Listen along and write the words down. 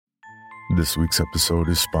This week's episode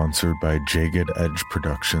is sponsored by Jagged Edge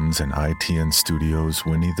Productions and ITN Studios'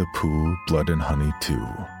 Winnie the Pooh, Blood and Honey 2.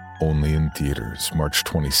 Only in theaters, March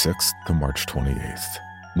 26th to March 28th.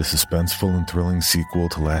 The suspenseful and thrilling sequel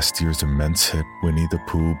to last year's immense hit, Winnie the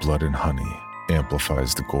Pooh, Blood and Honey,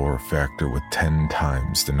 amplifies the gore factor with 10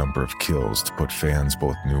 times the number of kills to put fans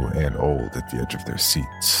both new and old at the edge of their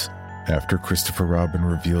seats. After Christopher Robin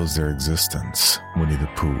reveals their existence, Winnie the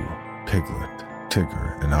Pooh, Piglet,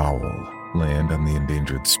 Tigger, and Owl land on the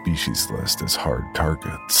endangered species list as hard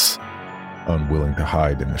targets. Unwilling to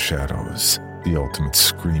hide in the shadows, the Ultimate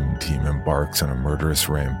Scream Team embarks on a murderous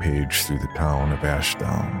rampage through the town of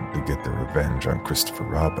Ashdown to get their revenge on Christopher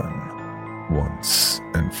Robin, once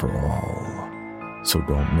and for all. So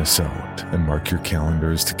don't miss out, and mark your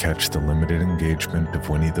calendars to catch the limited engagement of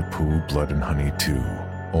Winnie the Pooh, Blood and Honey 2,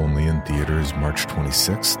 only in theaters March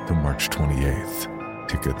 26th to March 28th.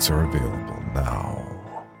 Tickets are available now.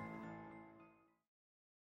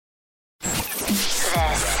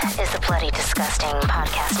 This is the Bloody Disgusting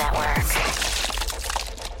Podcast Network.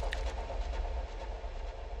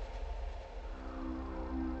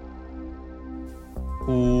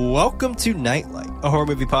 Welcome to Nightlight, a horror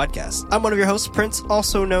movie podcast. I'm one of your hosts, Prince,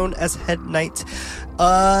 also known as Head Knight.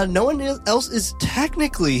 No one else is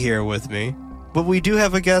technically here with me, but we do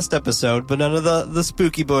have a guest episode, but none of the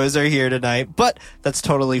spooky boys are here tonight, but that's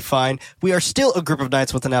totally fine. We are still a group of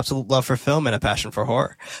knights with an absolute love for film and a passion for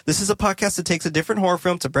horror. This is a podcast that takes a different horror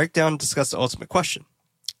film to break down and discuss the ultimate question.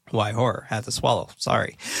 Why horror? Had to swallow.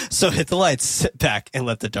 Sorry. So hit the lights, sit back, and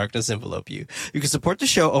let the darkness envelope you. You can support the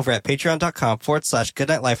show over at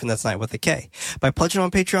patreon.com/goodnightlife, and that's night with a K. By pledging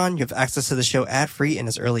on Patreon, you have access to the show ad-free and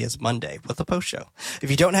as early as Monday with a post show.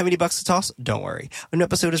 If you don't have any bucks to toss, don't worry. A new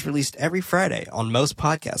episode is released every Friday on most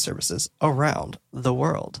podcast services around the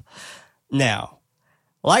world. Now,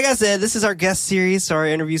 like I said, this is our guest series, our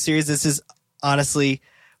interview series. This is honestly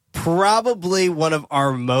probably one of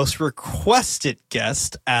our most requested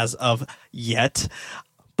guests as of yet.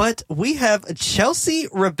 But we have Chelsea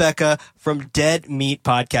Rebecca from Dead Meat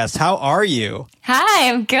Podcast. How are you? Hi,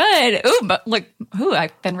 I'm good. Ooh, but look,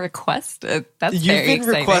 I've been requested. That's very exciting. You've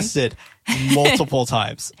been requested multiple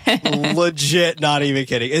times. Legit, not even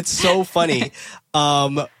kidding. It's so funny.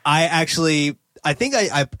 I think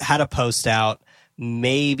I had a post out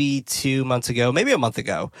maybe 2 months ago, maybe a month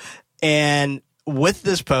ago. And with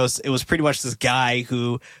this post, it was pretty much this guy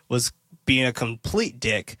who was being a complete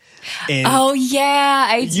dick. And oh, yeah,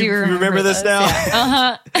 I do remember this now?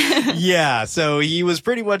 Yeah. Uh-huh. Yeah, so he was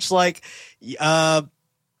pretty much like, you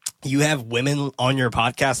have women on your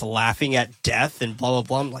podcast laughing at death and blah, blah,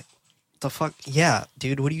 blah. I'm like, the fuck? Yeah,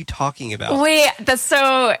 dude, what are you talking about? Wait,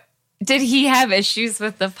 so did he have issues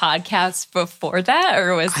with the podcast before that,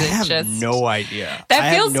 or was it just... I have no idea.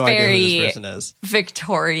 That feels very who this person is.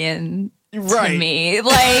 Victorian right. to me.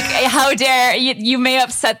 Like, how dare you may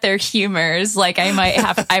upset their humors. Like, I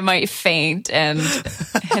might faint, and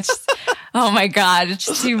it's just, oh my God, it's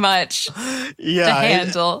just too much to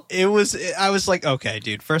handle. I was like, okay,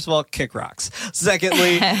 dude, first of all, kick rocks.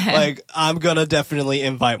 Secondly, like, I'm gonna definitely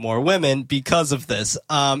invite more women because of this.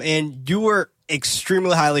 And you were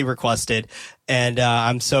extremely highly requested, and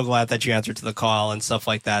I'm so glad that you answered to the call and stuff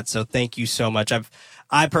like that. So thank you so much.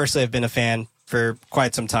 I personally have been a fan for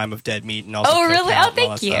quite some time of Dead Meat, and also really? Oh,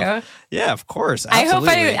 thank you. Stuff. Yeah, of course. Absolutely.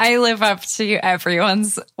 I hope I live up to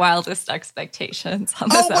everyone's wildest expectations on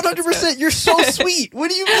this 100%. Episode. You're so sweet. What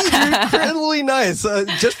do you mean? You're incredibly nice.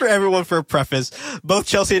 Just for everyone, for a preface, both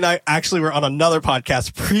Chelsea and I actually were on another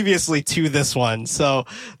podcast previously to this one, so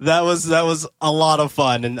that was a lot of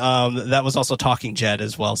fun, and that was also Talking Jed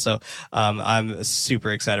as well. So I'm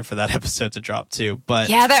super excited for that episode to drop too. But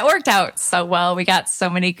yeah, that worked out so well. We got so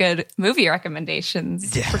many good movie recommendations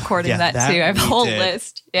recording that too. I have a whole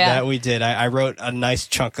list. Yeah, that we did. I wrote a nice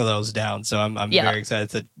chunk of those down, so I'm very excited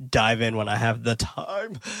to dive in when I have the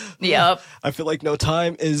time. Yep. I feel like no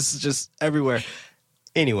time is just everywhere.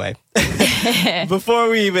 Anyway, before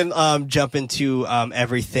we even jump into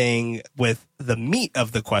everything with the meat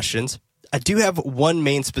of the questions, I do have one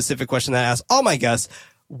main specific question that I ask all my guests.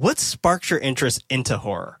 What sparked your interest into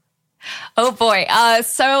horror? Oh boy.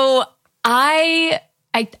 So I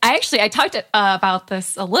talked about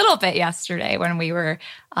this a little bit yesterday when we were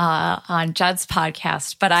on Jed's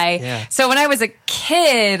podcast, but so when I was a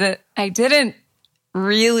kid, I didn't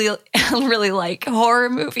really like horror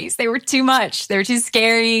movies. They were too much. They were too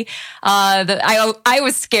scary. I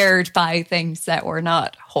was scared by things that were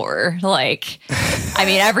not horror. Like, I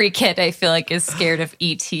mean, every kid I feel like is scared of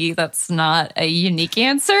E.T. That's not a unique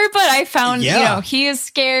answer, but I found, he is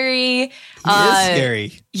scary. He is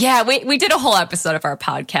scary. Yeah, we did a whole episode of our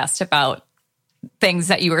podcast about things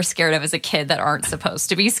that you were scared of as a kid that aren't supposed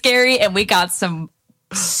to be scary. And we got some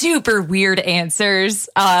super weird answers.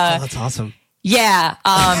 That's awesome. Yeah,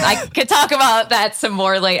 I could talk about that some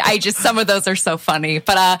more later. Some of those are so funny.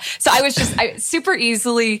 But so I was super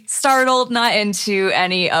easily startled, not into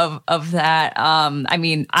any of that. I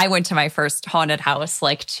mean, I went to my first haunted house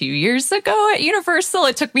like 2 years ago at Universal.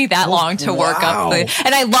 It took me that long to work up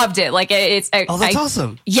and I loved it. Like that's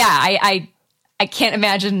awesome. Yeah, I can't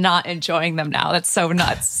imagine not enjoying them now. That's so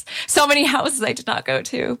nuts. So many houses I did not go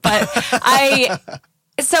to, but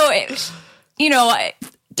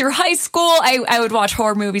through high school, I would watch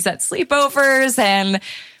horror movies at sleepovers and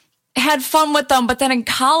had fun with them. But then in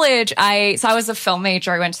college, I was a film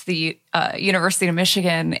major. I went to the University of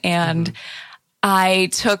Michigan, and I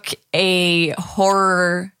took a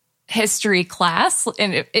horror history class,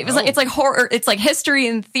 and it was it's like horror. It's like history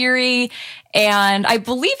and theory, and I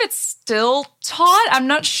believe it's still taught. I'm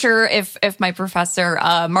not sure if my professor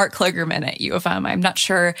Mark Kligerman at U of M. I'm not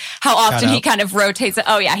sure how often he kind of rotates it.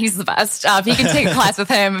 Oh yeah, he's the best. If you can take a class with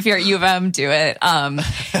him, if you're at U of M, do it.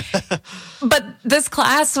 But this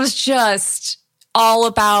class was just all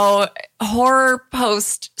about horror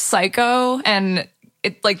post Psycho and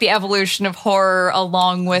like the evolution of horror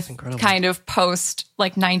along with kind of post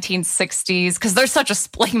like 1960s, because there's such a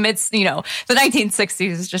split the 1960s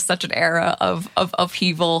is just such an era of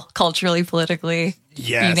upheaval culturally, politically,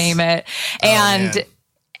 you name it. And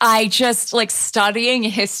I just like studying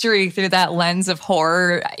history through that lens of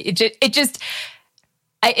horror. It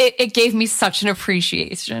gave me such an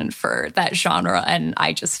appreciation for that genre, and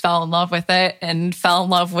I just fell in love with it and fell in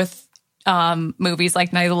love with movies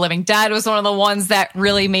like Night of the Living Dead was one of the ones that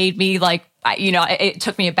really made me like, it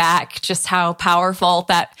took me aback just how powerful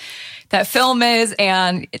that film is.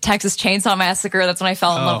 And Texas Chainsaw Massacre, that's when I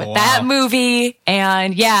fell in love with that movie.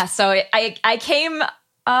 And so I came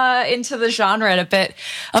into the genre at a bit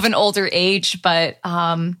of an older age, but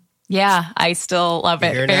I still love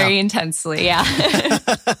it very intensely. Yeah.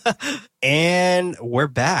 And we're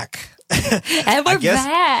back. And we're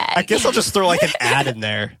back. I guess I'll just throw like an ad in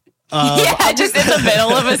there. Just in the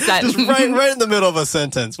middle of a sentence. Just right in the middle of a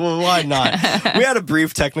sentence. Well, why not? We had a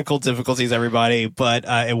brief technical difficulties, everybody, but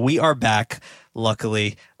we are back,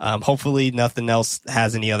 luckily. Hopefully nothing else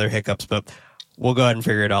has any other hiccups, but we'll go ahead and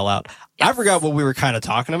figure it all out. Yes. I forgot what we were kind of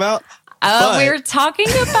talking about. We were talking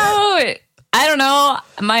about... I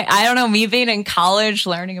don't know, me being in college,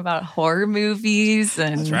 learning about horror movies.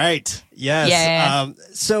 And that's right. Yes. Yeah.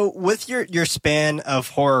 So with your span of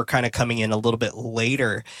horror kind of coming in a little bit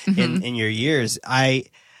later in your years, I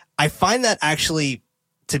find that actually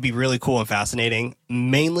to be really cool and fascinating,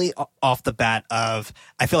 mainly off the bat of,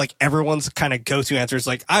 I feel like everyone's kind of go-to answer is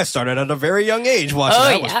like, I started at a very young age watching.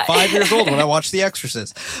 I was 5 years old when I watched The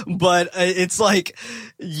Exorcist. But it's like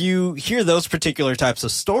you hear those particular types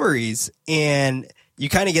of stories and you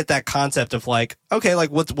kind of get that concept of like, okay, like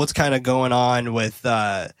what's kind of going on with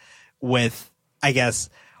I guess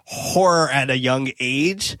horror at a young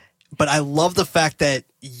age. But I love the fact that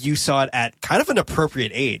you saw it at kind of an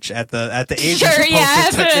appropriate age, at the age sure, you're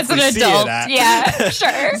supposed to as an adult. Yeah,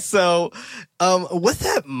 sure. So, with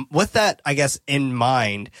that, I guess in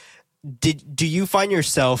mind, do you find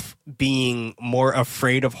yourself being more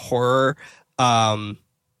afraid of horror? I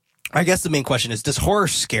guess the main question is, does horror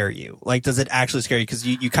scare you? Like, does it actually scare you? Because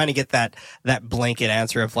you kind of get that blanket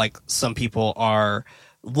answer of like, some people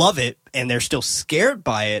love it and they're still scared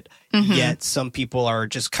by it, yet some people are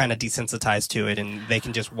just kind of desensitized to it and they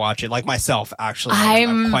can just watch it. Like myself, actually,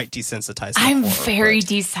 I'm quite desensitized to I'm horror, very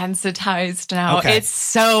desensitized now. Okay. It's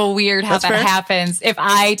so weird how That's fair. happens. If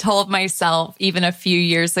I told myself even a few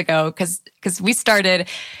years ago, because we started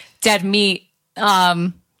Dead Meat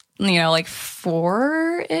like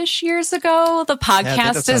 4-ish years ago. The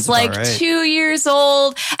podcast is like right. 2 years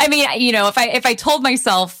old. I mean, if I told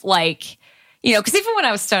myself like, because even when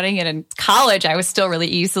I was studying it in college, I was still really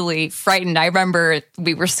easily frightened. I remember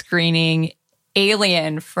we were screening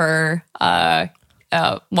Alien for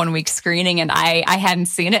 1 week screening, and I hadn't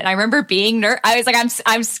seen it. And I remember being I was like,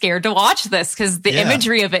 I'm scared to watch this because the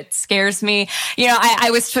imagery of it scares me. I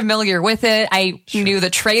was familiar with it. I knew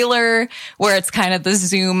the trailer where it's kind of the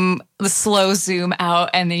slow zoom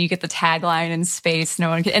out, and then you get the tagline in space.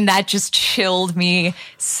 And that just chilled me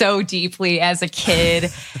so deeply as a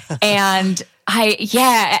kid. And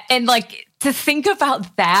and like to think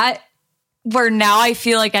about that, where now I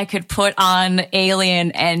feel like I could put on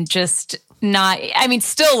Alien and just not, I mean,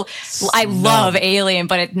 still, I love Alien,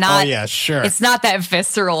 but it's not, it's not that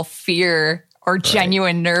visceral fear or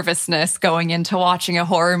genuine nervousness going into watching a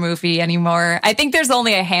horror movie anymore. I think there's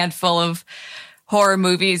only a handful of horror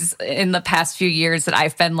movies in the past few years that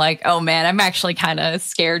I've been like, oh man, I'm actually kind of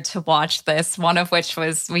scared to watch this. One of which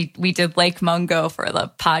was we did Lake Mungo for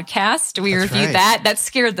the podcast. We reviewed that. That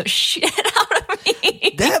scared the shit out of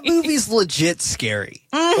me. That movie's legit scary.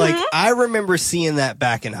 Like, I remember seeing that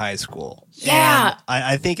back in high school. Yeah. And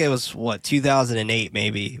I think it was 2008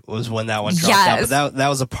 maybe was when that one dropped out. But that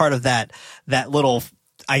was a part of that little,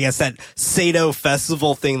 I guess, that Sado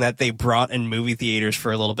festival thing that they brought in movie theaters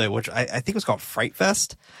for a little bit, which I think was called Fright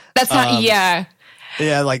Fest. That's not, yeah,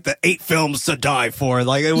 like the 8 films to die for.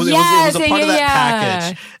 Like it was a part of that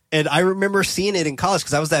package. And I remember seeing it in college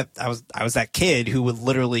because I was that kid who would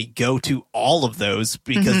literally go to all of those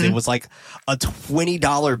because it was like a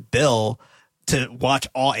 $20 bill to watch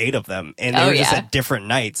all 8 of them, and they were just at different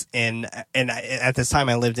nights. And at this time,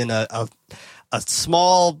 I lived in a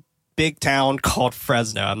small big town called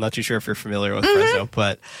Fresno. I'm not too sure if you're familiar with Fresno,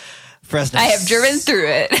 but Fresno. I have driven through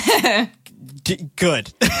it.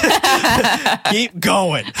 Good. Keep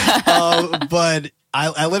going. But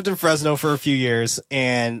I lived in Fresno for a few years,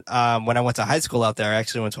 and when I went to high school out there, I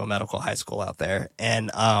actually went to a medical high school out there.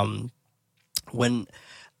 And when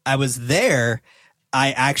I was there,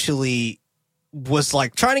 I actually was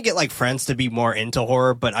like trying to get like friends to be more into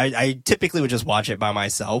horror, but I typically would just watch it by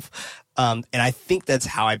myself. And I think that's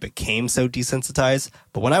how I became so desensitized.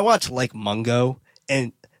 But when I watch like Mungo,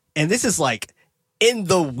 and this is like in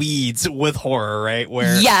the weeds with horror, right?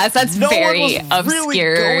 Where that's no very one was really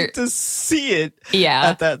obscure. going to see it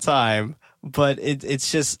at that time. But it's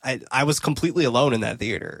just I was completely alone in that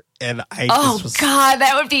theater, and God,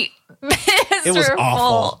 that would be miserable. It was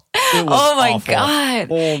awful. Oh my God.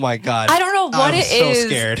 Oh my God. I don't know what it is. I'm so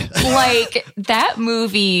scared. Like that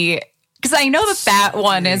movie, because I know that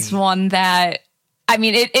one is one that, I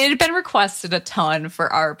mean, it had been requested a ton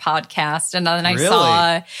for our podcast, and then I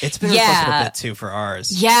saw it's been requested a bit too for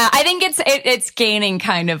ours. Yeah, I think it's gaining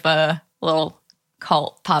kind of a little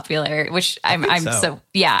cult popularity, which I'm so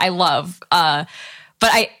I love. But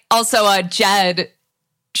I also Jed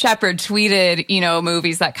Shepard tweeted,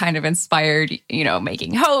 movies that kind of inspired,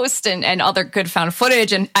 Making Host and other good found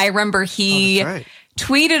footage, and I remember he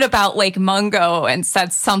tweeted about Lake Mungo and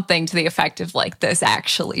said something to the effect of like, this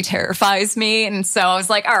actually terrifies me. And so I was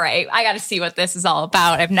like, all right, I got to see what this is all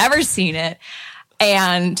about. I've never seen it.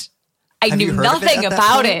 And I knew nothing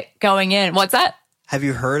about it going in. What's that? Have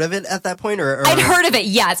you heard of it at that point? Or I'd heard of it,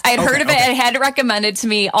 yes. I'd heard of it. It had recommended to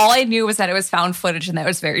me. All I knew was that it was found footage and that it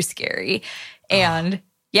was very scary. And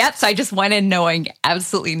so I just went in knowing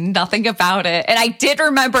absolutely nothing about it. And I did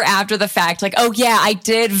remember after the fact, like, oh yeah, I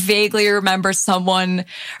did vaguely remember someone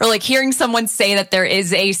or like hearing someone say that there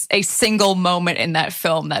is a single moment in that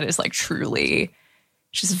film that is like truly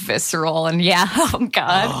just visceral. And oh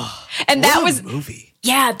God. And that was movie.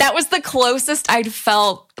 Yeah, that was the closest I'd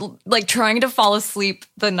felt, like trying to fall asleep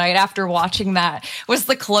the night after watching that was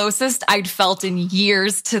the closest I'd felt in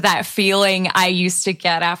years to that feeling I used to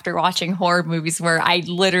get after watching horror movies where I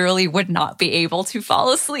literally would not be able to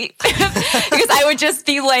fall asleep because I would just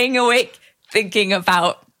be laying awake thinking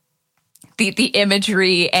about the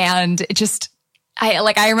imagery and just...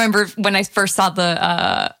 I remember when I first saw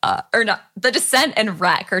The Descent and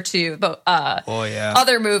Wreck are two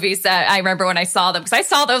other movies that I remember when I saw them, because I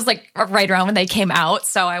saw those like right around when they came out,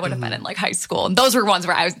 so I would have been in like high school, and those were ones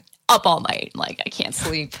where I was up all night, like I can't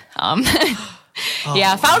sleep. Found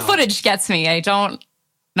footage gets me. I don't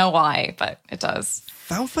know why, but it does.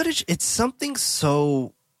 Found footage, it's something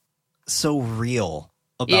so real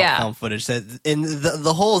about found footage that, and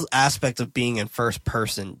the whole aspect of being in first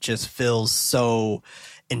person just feels so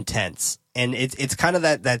intense. And it's kind of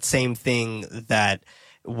that same thing that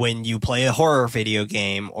when you play a horror video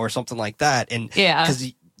game or something like that, and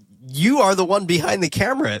because you are the one behind the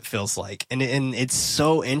camera, it feels like, and it's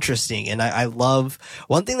so interesting. And I love,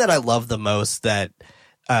 one thing that I love the most that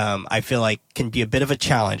I feel like can be a bit of a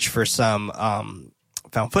challenge for some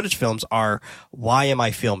found footage films are, why am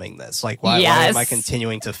I filming this? Like, why am I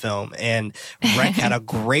continuing to film? And Wreck had a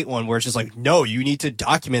great one where it's just like, no, you need to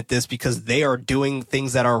document this because they are doing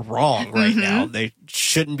things that are wrong right now. They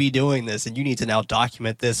shouldn't be doing this, and you need to now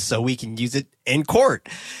document this so we can use it in court.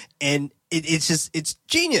 And it's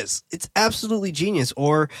genius. It's absolutely genius.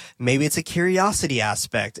 Or maybe it's a curiosity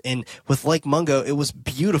aspect. And with Lake Mungo, it was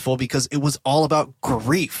beautiful because it was all about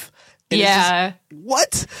grief. And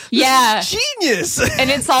what? This is genius. And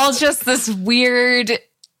it's all just this weird,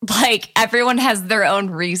 like, everyone has their own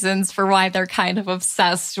reasons for why they're kind of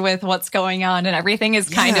obsessed with what's going on, and everything is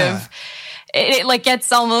kind of, it like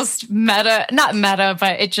gets almost meta, not meta,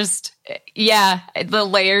 but it just, the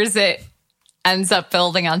layers it ends up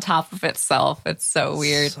building on top of itself. It's so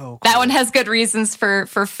weird. So cool. That one has good reasons for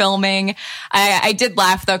filming. I did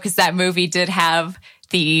laugh though, because that movie did have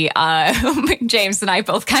the James and I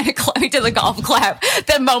both kind of we did the golf clap.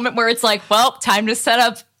 The moment where it's like, well, time to set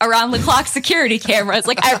up around the clock security cameras,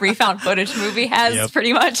 like every found footage movie has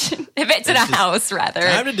pretty much. If it's in a house, rather.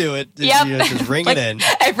 Time to do it. Yep. Just ring like, it in.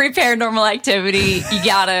 Every Paranormal Activity, you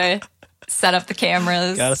gotta set up the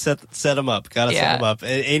cameras. Gotta set them up. Set them up.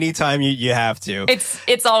 Anytime you have to.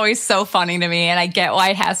 It's always so funny to me, and I get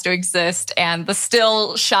why it has to exist. And the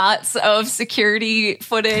still shots of security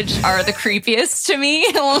footage are the creepiest to me.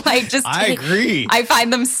 I agree. I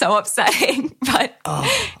find them so upsetting. But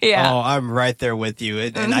I'm right there with you.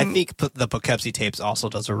 And I think the Poughkeepsie tapes also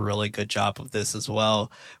does a really good job of this as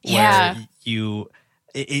well. Where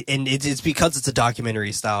it's because it's a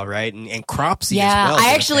documentary style, right? And Cropsy as well.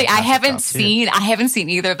 I haven't seen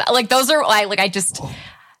either of that. Like those are I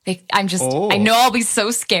know I'll be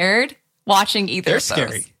so scared watching either of those. They're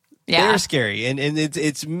scary. Yeah. They're scary. And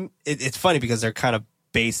it's funny because they're kind of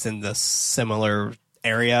based in the similar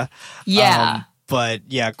area. Yeah. But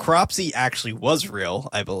yeah, Cropsy actually was real,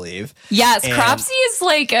 I believe. Yes, Cropsy is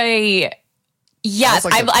like a yes.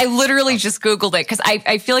 I literally just Googled it because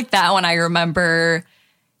I feel like that one I remember.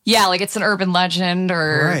 Yeah, like it's an urban legend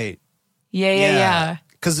or right. Yeah.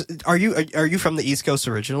 Because are you from the East Coast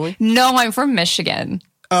originally? No, I'm from Michigan.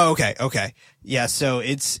 Oh, okay. Yeah, so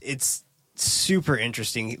it's super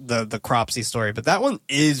interesting the Cropsy story, but that one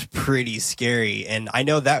is pretty scary, and I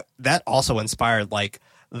know that also inspired like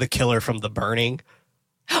the killer from The Burning.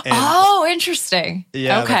 Oh, interesting.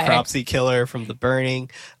 Yeah, okay. The Cropsy killer from The Burning.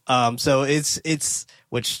 So it's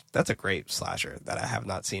which that's a great slasher that I have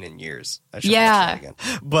not seen in years. I should watch that again.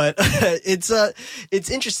 But it's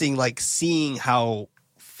interesting, like seeing how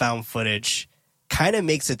found footage kind of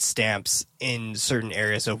makes its stamps in certain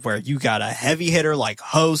areas of where you got a heavy hitter like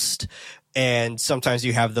Host, and sometimes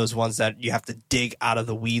you have those ones that you have to dig out of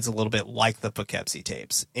the weeds a little bit, like the Poughkeepsie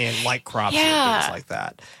tapes and like Cropsy and things like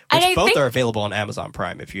that. Which both are available on Amazon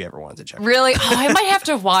Prime if you ever wanted to check. Really? I might have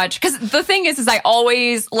to watch, because the thing is I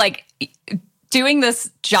always like doing this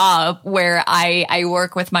job where I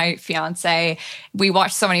work with my fiance. We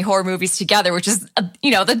watch so many horror movies together, which is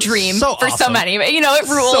the dream for so many. It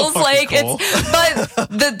rules. So like cool.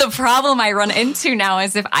 but the problem I run into now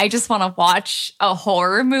is if I just want to watch a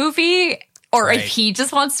horror movie, or if he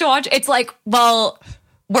just wants to watch, it's like, well,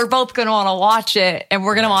 we're both going to want to watch it, and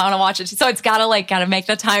we're going to want to watch it. So it's gotta make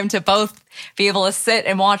the time to both be able to sit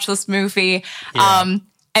and watch this movie. Yeah.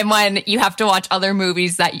 And when you have to watch other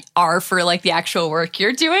movies that are for like the actual work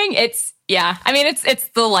you're doing, it's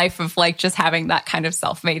the life of like just having that kind of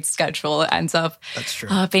self-made schedule. It ends up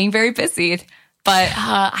being very busy. But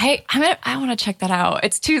I want to check that out.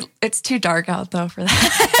 It's too dark out though for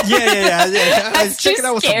that. Yeah. I was checking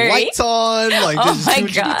out with some lights on. Like, oh my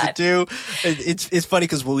what God. you need to do. It's funny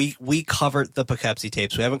because we covered the Poughkeepsie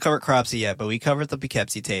tapes. We haven't covered Cropsy yet, but we covered the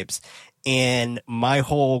Poughkeepsie tapes, and my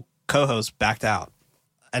whole co-host backed out.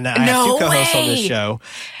 And I have two co-hosts on this show,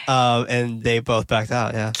 and they both backed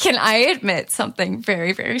out, yeah. Can I admit something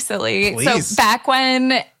very, very silly? Please. So back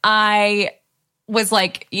when I was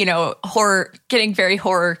like, getting very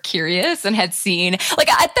horror curious and had seen, like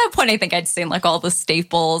at that point, I think I'd seen like all the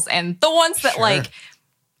staples and the ones that like,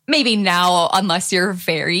 maybe now, unless you're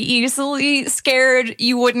very easily scared,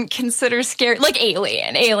 you wouldn't consider scary. Like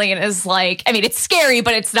Alien. Alien is like, I mean, it's scary,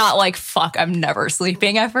 but it's not like, fuck, I'm never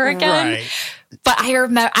sleeping ever again. Right. But I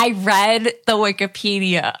remember I read the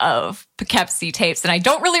Wikipedia of Poughkeepsie tapes, and I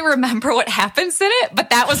don't really remember what happens in it, but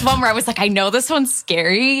that was one where I was like, I know this one's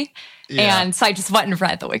scary. Yeah. And so I just went and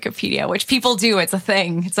read the Wikipedia, which people do. It's a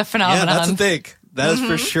thing. It's a phenomenon. Yeah, that's a thing. That is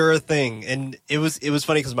for sure a thing. And it was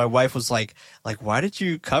funny because my wife was like, why did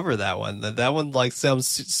you cover that one? That one like sounds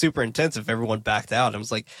super intense if everyone backed out. I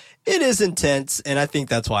was like, it is intense, and I think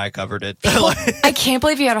that's why I covered it. I can't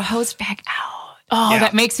believe you had a host back out. Oh,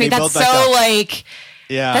 that makes me, that's so like,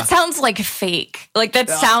 that sounds like fake. Like that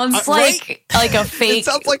sounds like a fake. It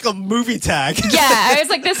sounds like a movie tag. Yeah. I was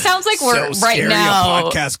like, this sounds like we're so right scary, now.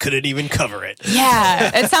 A podcast couldn't even cover it.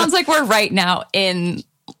 Yeah. It sounds like we're right now in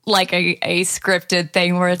like a scripted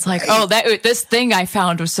thing where it's like, this thing I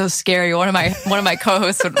found was so scary. One of my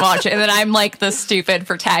co-hosts would watch it. And then I'm like the stupid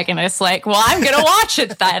protagonist, like, well, I'm going to watch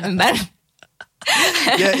it then. And then.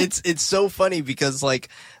 Yeah. It's so funny because like,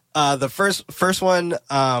 the first one,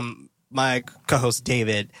 my co-host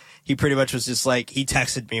David, he pretty much was just like, he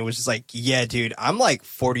texted me and was just like, yeah, dude, I'm like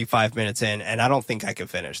 45 minutes in and I don't think I can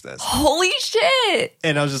finish this. Holy shit.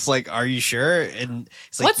 And I was just like, are you sure? And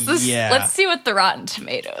it's like, What's this? yeah. Let's see what the Rotten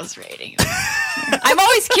Tomatoes rating is. I'm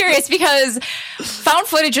always curious because found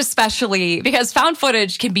footage, especially because found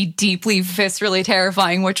footage can be deeply viscerally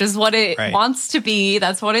terrifying, which is what it wants to be.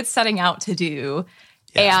 That's what it's setting out to do.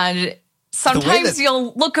 Yeah. And sometimes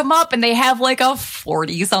you'll look them up and they have like a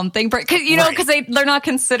 40 something, because they're not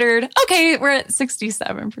considered. Okay, we're at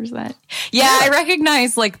 67%. Yeah, I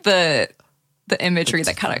recognize like the imagery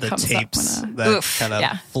that kind of comes tapes up that kind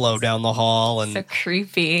of flow down the hall, and so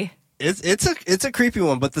creepy. It's a creepy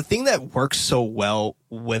one, but the thing that works so well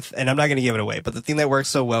with, and I'm not going to give it away, but the thing that works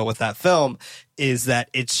so well with that film is that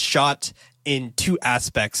it's shot in two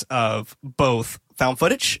aspects of both found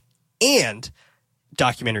footage and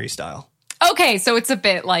documentary style. Okay, so it's a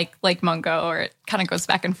bit like Mungo, or it kind of goes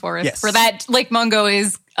back and forth. Yes. For that, Lake Mungo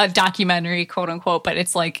is a documentary, quote unquote, but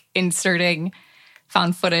it's like inserting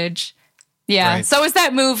found footage. Yeah. Right. So is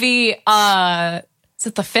that movie, is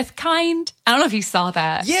it The Fifth Kind? I don't know if you saw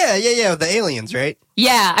that. Yeah. The aliens, right?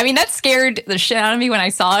 Yeah. I mean, that scared the shit out of me when I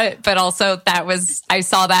saw it, but also I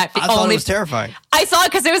saw that. I thought it was terrifying. I saw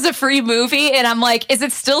it because it was a free movie, and I'm like, is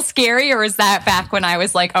it still scary, or is that back when I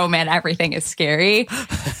was like, oh man, everything is scary?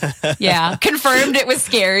 Yeah. Confirmed it was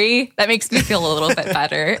scary. That makes me feel a little bit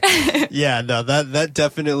better. Yeah, no, that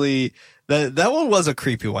definitely... That one was a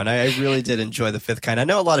creepy one. I really did enjoy The Fifth Kind. I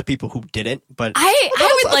know a lot of people who didn't, but I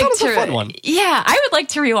would like to. A fun one. Yeah, I would like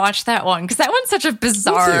to rewatch that one because that one's such a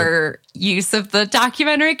bizarre use of the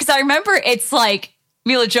documentary. Because I remember it's like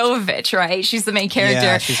Mila Jovovich, right? She's the main character.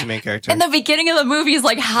 Yeah, she's the main character. And the beginning of the movie is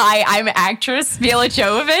like, "Hi, I'm actress Mila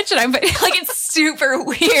Jovovich," and I'm like, it's super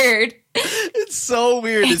weird. It's so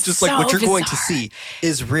weird. It's just like what you're going to see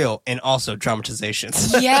is real and also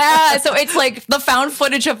dramatizations. Yeah. So it's like the found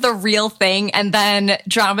footage of the real thing and then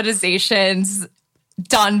dramatizations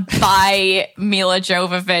done by Mila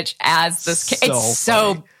Jovovich as this. It's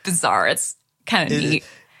so bizarre. It's kind of neat.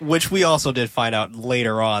 Which we also did find out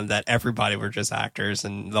later on that everybody were just actors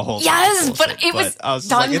and the whole thing. Yes, but it was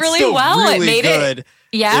done really well. It made it.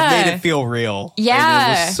 Yeah. It made it feel real. Yeah.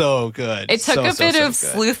 And it was so good. It took a bit of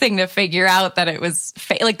sleuthing to figure out that it was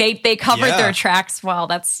fake. Like they covered their tracks well.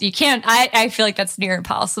 I feel like that's near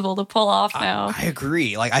impossible to pull off now. I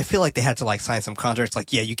agree. Like I feel like they had to like sign some contracts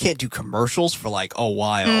like, yeah, you can't do commercials for like a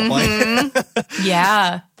while. Mm-hmm. Like,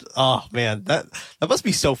 yeah. Oh man, that must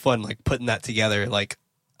be so fun like putting that together. Like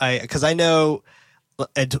because I know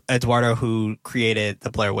Eduardo, who created the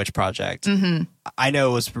Blair Witch Project, mm-hmm. I know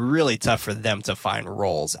it was really tough for them to find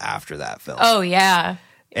roles after that film. Oh yeah,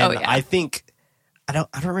 and I think I don't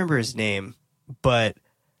remember his name, but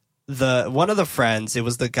one of the friends, it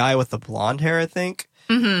was the guy with the blonde hair, I think.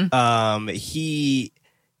 Mm-hmm. He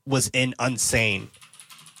was in Unsane.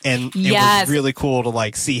 And it was really cool to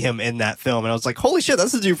like see him in that film, and I was like, "Holy shit,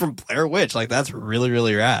 that's the dude from Blair Witch! Like, that's really,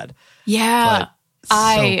 really rad." Yeah,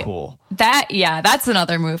 so cool. That's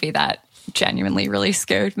another movie that genuinely really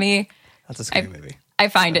scared me. That's a scary movie. I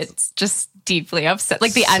find it just deeply upset.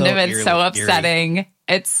 Like the end of it's so upsetting. Eerie.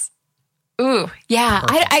 It's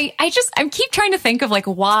I keep trying to think of like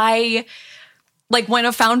why, like when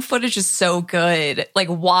a found footage is so good, like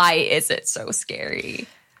why is it so scary?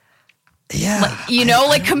 Yeah,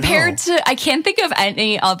 like, compared to, I can't think of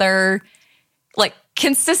any other, like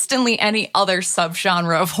consistently any other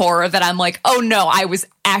subgenre of horror that I'm like, oh no, I was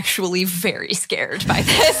actually very scared by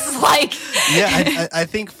this. Like, yeah, I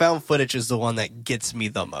think found footage is the one that gets me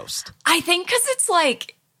the most. I think because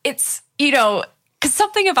it's because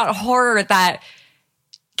something about horror that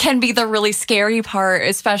can be the really scary part,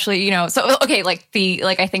 especially, so, okay,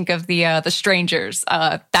 I think of the Strangers.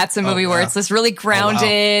 That's a movie where it's this really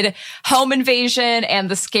grounded home invasion, and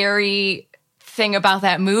the scary thing about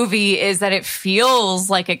that movie is that it feels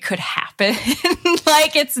like it could happen.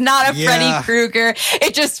 Like it's not a Freddy Krueger.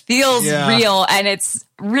 It just feels real, and it's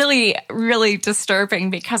really, really disturbing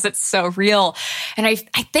because it's so real. And I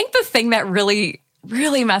think the thing that really,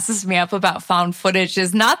 really messes me up about found footage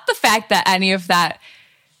is not the fact that any of that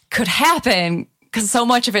could happen, because so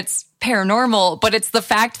much of it's paranormal, but it's the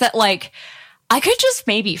fact that like I could just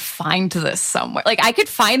maybe find this somewhere. Like I could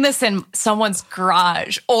find this in someone's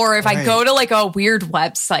garage, or if I go to like a weird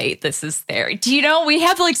website, this is there. Do you know, we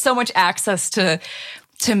have like so much access to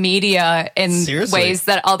media in ways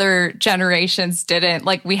that other generations didn't.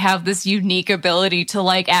 Like we have this unique ability to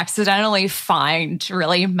like accidentally find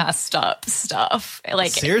really messed up stuff.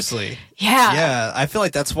 Like seriously. Yeah. Yeah. I feel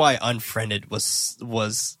like that's why Unfriended was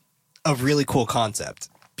a really cool concept,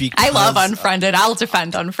 because I love Unfriended. I'll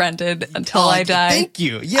defend Unfriended until I die. Thank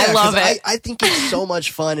you. Yeah, I love it. I think it's so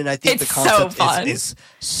much fun, and I think the concept is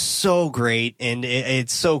so great, and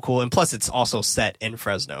it's so cool. And plus, it's also set in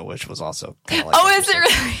Fresno, which was also kind of like. Oh, is it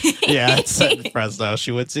really? Yeah, it's set in Fresno.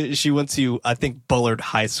 She went to I think Bullard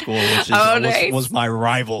High School, which was my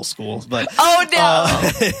rival school. But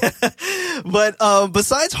but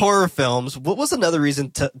besides horror films, what was another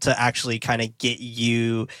reason to actually kind of get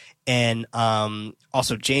you and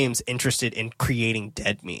also James interested in creating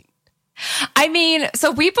Dead Meat? I mean,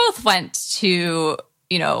 so we both went to,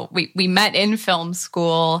 we met in film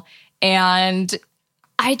school, and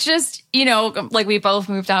I just, like we both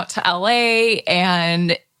moved out to LA,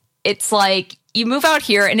 and it's like you move out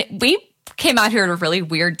here, and we came out here at a really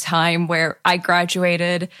weird time where I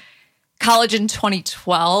graduated college in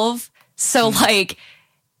 2012. So like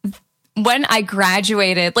when I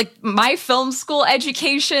graduated, like my film school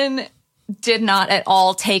education did not at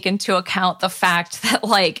all take into account the fact that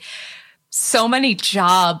like so many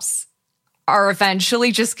jobs are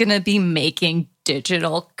eventually just going to be making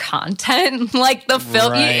digital content. Like the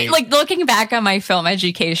film, like looking back on my film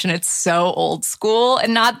education, it's so old school,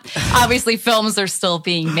 and not obviously films are still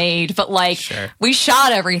being made, but like we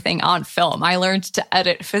shot everything on film. I learned to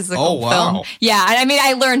edit physical film. Yeah. I mean,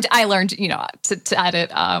 I learned, to edit,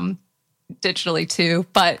 digitally too,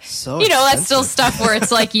 but that's still stuff where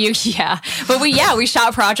it's like but we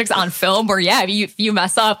shot projects on film where if you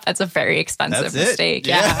mess up, that's a very expensive mistake.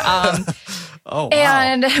 Oh, wow.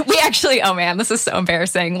 And we actually, oh man, this is so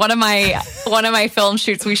embarrassing. One of my film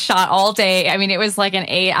shoots we shot all day. I mean, it was like an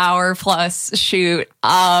 8-hour plus shoot.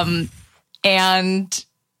 And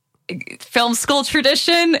film school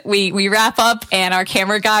tradition, we wrap up and our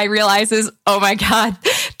camera guy realizes, oh my God,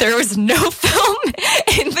 there was no film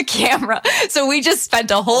in the camera. So we just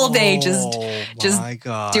spent a whole day just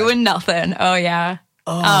doing nothing. Oh yeah.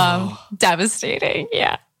 Devastating.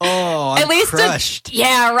 Yeah. Oh, I'm crushed.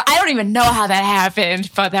 I don't even know how that happened,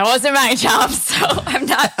 but that wasn't my job, so I'm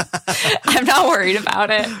not worried about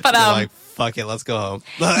it. But like, fuck it, let's go home.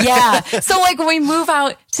 Yeah. So like when we move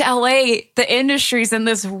out to LA, the industry's in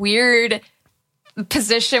this weird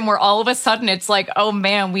position where all of a sudden it's like, oh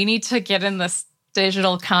man, we need to get in this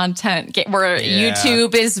digital content where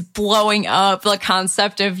YouTube is blowing up. The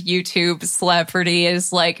concept of YouTube celebrity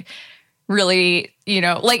is like really,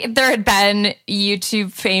 like there had been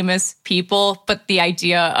YouTube famous people, but the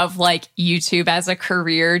idea of like YouTube as a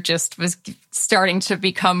career just was starting to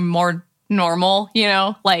become more normal,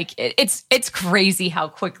 like it's crazy how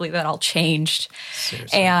quickly that all changed.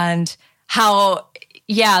 Seriously. And how,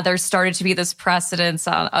 there started to be this precedence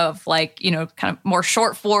of like, kind of more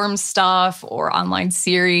short form stuff or online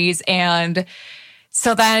series. And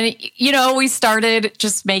so then, we started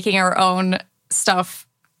just making our own stuff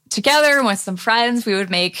together with some friends. We would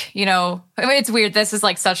make, it's weird. This is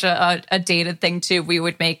like such a dated thing too. We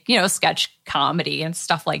would make, sketch comedy and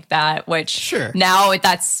stuff like that, which now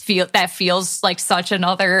that feels like such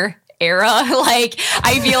another era. Like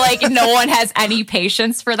I feel like no one has any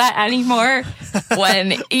patience for that anymore. Do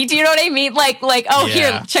you know what I mean? Like,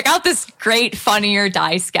 here, check out this great Funny or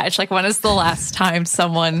Die sketch. Like when is the last time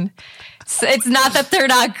someone, it's not that they're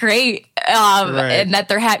not great, and that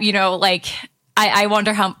they're happy, I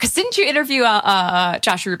wonder how, because didn't you interview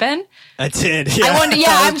Josh Rubin? I did. Yeah. I wonder. Yeah,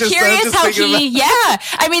 I'm curious how he. Yeah,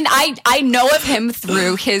 I mean, I know of him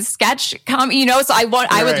through his sketch comedy. So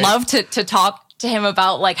I would love to talk to him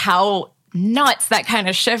about like how nuts that kind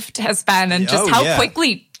of shift has been, and just how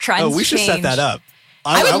quickly trends. We should change. set that up.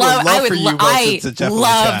 I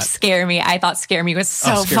loved Scare Me. I thought Scare Me was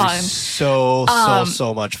so fun. So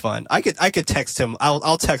much fun. I could text him.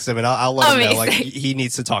 I'll text him and I'll let him know like he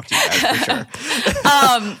needs to talk to you guys for sure.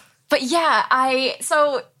 But yeah,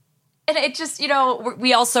 and it just,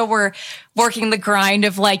 we also were working the grind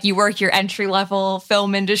of like, you work your entry level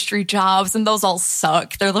film industry jobs and those all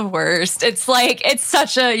suck. They're the worst. It's like, it's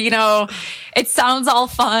such a, it sounds all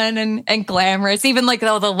fun and glamorous. Even like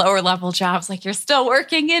the lower level jobs, like you're still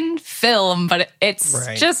working in film, but it's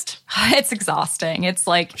just, it's exhausting. It's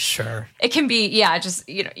like, it can be, just,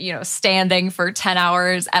 standing for 10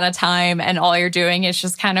 hours at a time and all you're doing is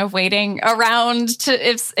just kind of waiting around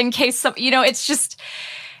in case some, it's just,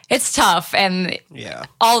 it's tough, and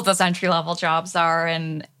all of those entry-level jobs are,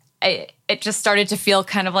 and it just started to feel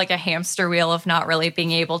kind of like a hamster wheel of not really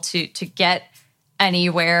being able to get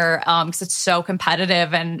anywhere because it's so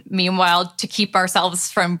competitive, and meanwhile, to keep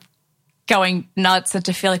ourselves from going nuts and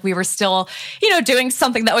to feel like we were still, doing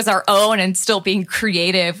something that was our own and still being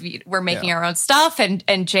creative. We're making our own stuff,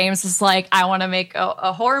 and James was like, I want to make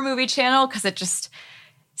a horror movie channel because it just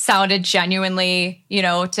sounded genuinely,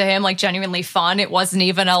 to him, like genuinely fun. It wasn't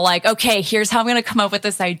even a like, okay, here's how I'm going to come up with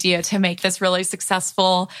this idea to make this really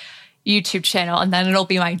successful YouTube channel and then it'll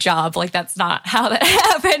be my job. Like, that's not how that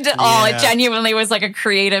happened at all. It genuinely was like a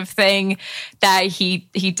creative thing that he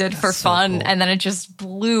did for fun. Cool. And then it just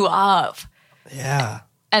blew up. Yeah.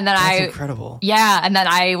 And then that's incredible. Yeah. And then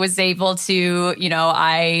I was able to,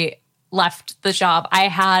 I left the job I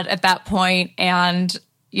had at that point and,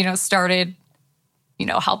 started,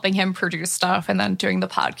 helping him produce stuff and then doing the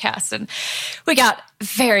podcast. And we got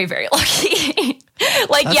very, very lucky.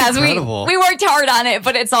 Like, that's yes, we worked hard on it,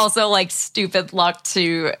 but it's also like stupid luck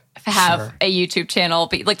to have a YouTube channel.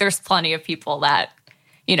 But like, there's plenty of people that,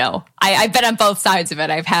 I've been on both sides of it.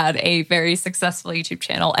 I've had a very successful YouTube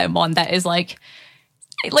channel and one that is like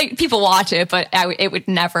people watch it, but it would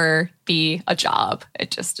never be a job. It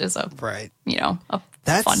just is a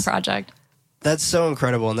fun project. That's so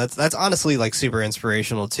incredible. And that's honestly like super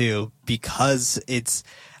inspirational too, because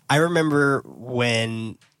I remember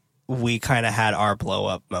when we kind of had our blow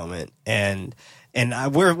up moment and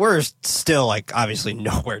we're still like obviously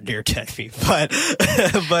nowhere near 10 feet, but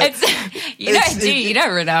you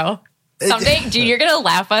never know. Someday, dude, you're gonna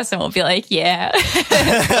laugh us, and we'll be like, "Yeah, look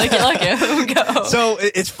at him go." So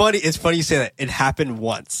it's funny. It's funny you say that. It happened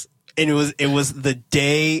once, and it was the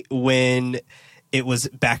day when it was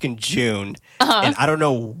back in June, and I don't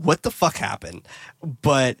know what the fuck happened,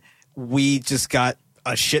 but we just got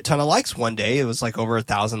a shit ton of likes one day. It was like over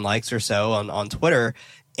 1,000 likes or so on Twitter,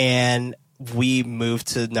 and we moved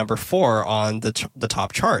to number 4 on the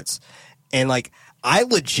top charts, and like I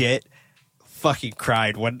legit fucking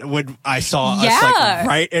cried when I saw us like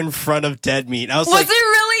right in front of Dead Meat. I was like, it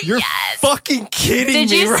really? You're fucking kidding me,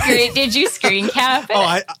 Did you screen cap it?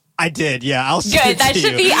 Oh, I did. Yeah, I'll send Good. it That to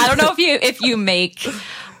should you. be. I don't know if you make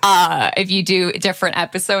if you do different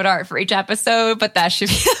episode art for each episode, but that should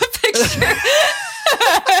be a picture.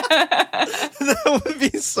 That would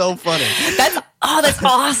be so funny. That's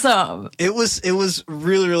awesome. It was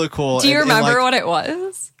really, really cool. Do you remember what it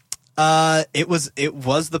was? It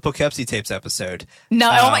was the Poughkeepsie Tapes episode. No,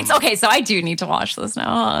 okay, so I do need to watch this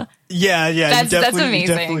now. Huh? Yeah, that's amazing. You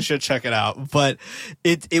definitely should check it out. But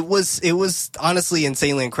it was honestly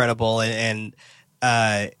insanely incredible, and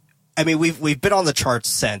I mean we've been on the charts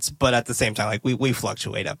since, but at the same time, like we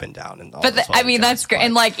fluctuate up and down, and all but that's great,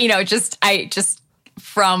 and like just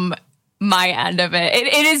from my end of it,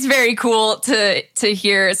 it is very cool to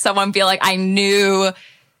hear someone be like, I knew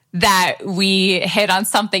that we hit on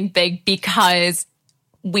something big because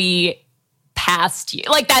we passed you.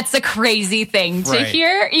 Like, that's a crazy thing to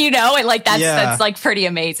hear, and like that's like pretty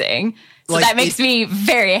amazing. So like, that makes me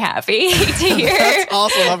very happy to hear. That's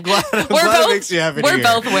awesome. I'm glad it makes you happy to hear. We're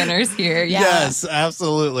both winners here. Yeah. Yes,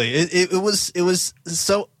 absolutely. It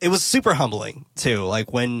was super humbling too.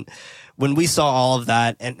 Like when we saw all of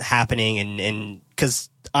that and happening and because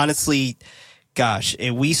honestly, gosh,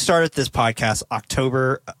 we started this podcast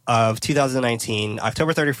October of 2019,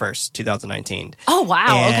 October 31st, 2019. Oh, wow.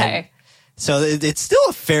 And okay. So it's still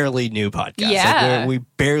a fairly new podcast. Yeah. Like we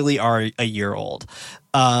barely are a year old.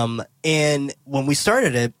 And when we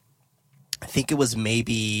started it, I think it was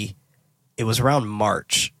around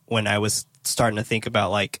March when I was starting to think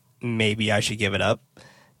about like, maybe I should give it up.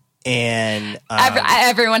 And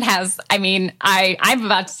everyone has. I mean, I'm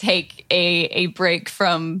about to take a break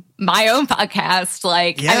from my own podcast.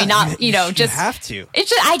 Like, I mean, not you just have to. It's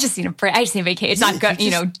just I just need a break. I just need a vacation. It's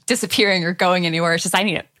not disappearing or going anywhere. It's just I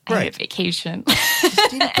need a vacation.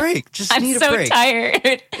 Just need a break. I'm so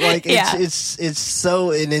tired. Like it's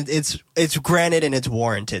so, and it's granted and it's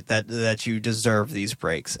warranted that you deserve these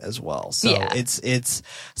breaks as well. So it's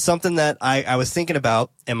something that I was thinking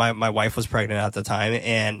about, and my wife was pregnant at the time,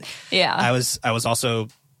 and I was also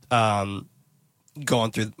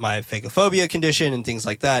going through my phagophobia condition and things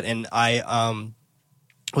like that, and I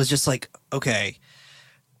was just like, okay,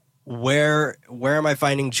 where am I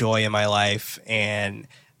finding joy in my life? And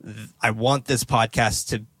I want this podcast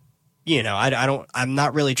to, I'm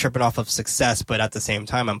not really tripping off of success, but at the same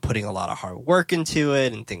time, I'm putting a lot of hard work into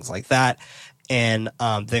it and things like that. And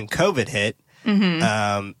then COVID hit.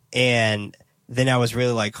 Mm-hmm. And then I was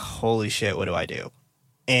really like, holy shit, what do I do?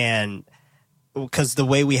 And because the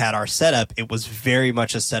way we had our setup, it was very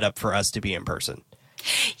much a setup for us to be in person.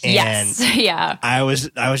 And yeah. I was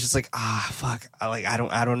just like, fuck.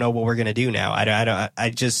 I don't know what we're going to do now. I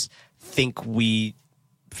just think we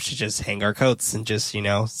should just hang our coats and just,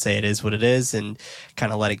 say it is what it is and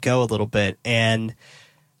kind of let it go a little bit. And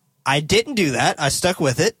I didn't do that. I stuck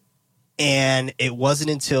with it. And it wasn't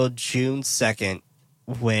until June 2nd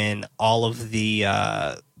when all of the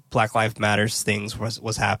Black Lives Matters things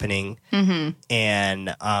was happening,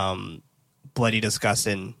 and Bloody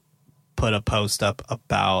Disgusting put a post up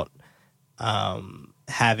about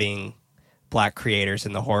having Black creators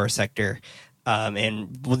in the horror sector,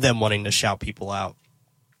 and them wanting to shout people out.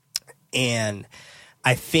 And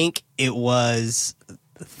I think it was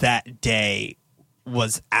that day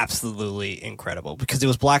was absolutely incredible because it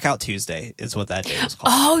was Blackout Tuesday is what that day was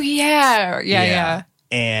called. Oh, yeah.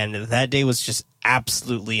 And that day was just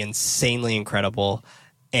absolutely insanely incredible.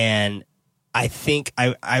 And I think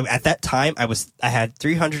I at that time I had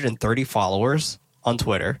 330 followers on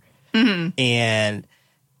Twitter, and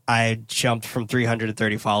I jumped from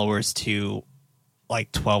 330 followers to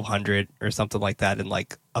like 1,200 or something like that in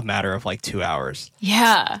like a matter of like 2 hours.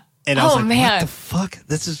 Yeah. And I was like, what the fuck?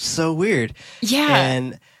 This is so weird. Yeah.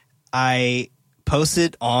 And I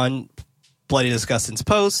posted on Bloody Disgusting's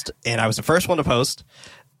post, and I was the first one to post.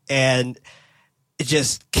 And it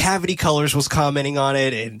just Cavity Colors was commenting on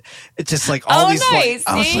it, and it's just like all these. Nice.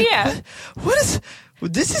 Like, I was like, what is?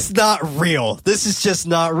 This is not real. This is just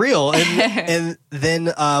not real. And then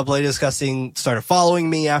Bloody Disgusting started following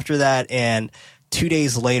me after that, and 2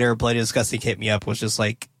 days later, Bloody Disgusting hit me up, was just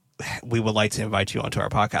like, we would like to invite you onto our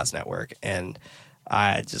podcast network. And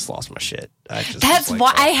I just lost my shit. That's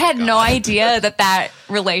why I had no idea that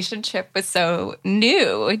relationship was so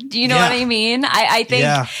new. Do you know what I mean? I think,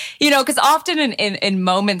 because often in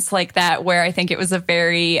moments like that where I think it was a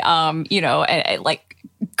very, like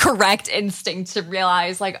correct instinct to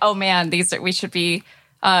realize like, oh man, we should be,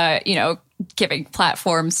 giving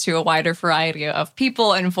platforms to a wider variety of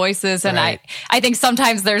people and voices. And I think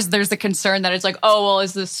sometimes there's a concern that it's like, oh, well,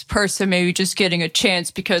 is this person maybe just getting a chance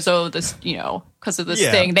because, because of this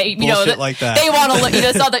thing? They, like that. They want to look,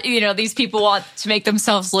 this other, these people want to make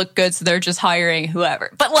themselves look good. So they're just hiring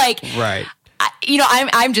whoever. But like,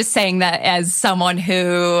 I'm just saying that as someone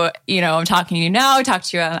who, I'm talking to you now, I talked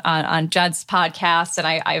to you on Judd's podcast, and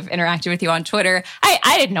I've interacted with you on Twitter.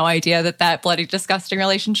 I had no idea that Bloody Disgusting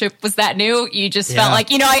relationship was that new. You just felt like,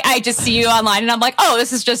 I just see you online and I'm like, oh,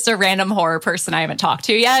 this is just a random horror person I haven't talked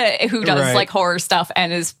to yet who does like horror stuff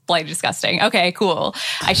and is Bloody Disgusting. Okay, cool.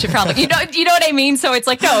 I should probably, you know what I mean? So it's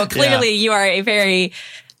like, no, clearly you are a very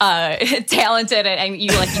talented and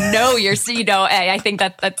you your I think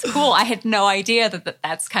that's cool. I had no idea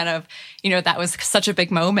that's kind of that was such a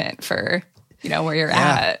big moment for where you're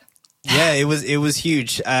at. Yeah, it was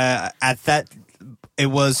huge. At that, it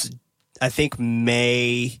was I think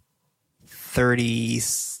May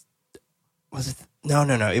 30th. Was it? No.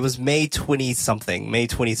 It was May 20 something, May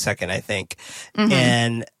 22nd, I think,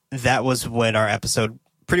 and that was when our episode.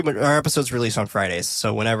 Pretty much our episode's released on Fridays.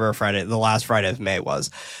 So whenever the last Friday of May was,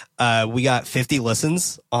 we got 50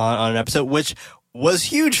 listens on an episode, which was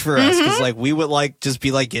huge for us. Cause like we would like just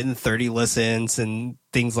be like getting 30 listens and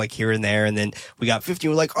things like here and there. And then we got 50.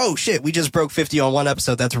 We're like, oh shit, we just broke 50 on one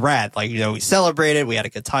episode. That's rad. Like, we celebrated, we had a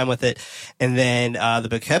good time with it. And then, the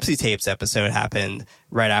Poughkeepsie Tapes episode happened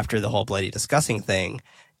right after the whole Bloody Disgusting thing.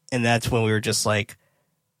 And that's when we were just like,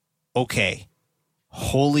 okay,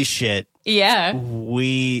 holy shit. Yeah.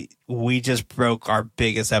 We just broke our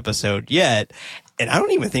biggest episode yet. And I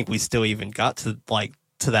don't even think we still even got to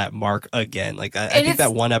that mark again. Like I think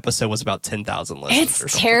that one episode was about 10,000 listens.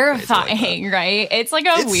 It's terrifying, like right? It's like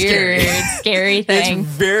it's weird, scary thing. It's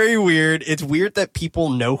very weird. It's weird that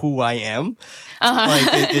people know who I am.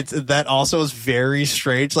 Like it's that also is very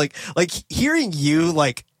strange. Like hearing you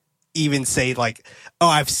even say like, oh,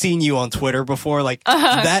 I've seen you on Twitter before. Like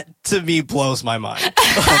that to me blows my mind.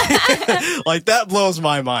 Like that blows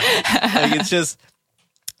my mind. Like it's just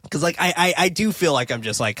because like I do feel like I'm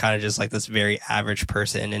just like kind of just like this very average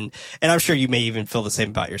person, and I'm sure you may even feel the same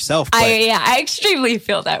about yourself. But I extremely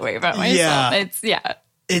feel that way about myself.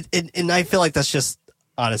 And I feel like that's just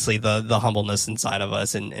honestly the humbleness inside of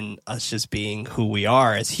us and us just being who we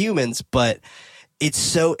are as humans. But it's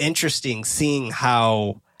so interesting seeing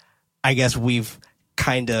how I guess we've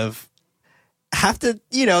kind of have to,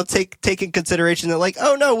 take in consideration that like,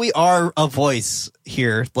 oh no, we are a voice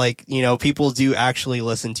here. Like, people do actually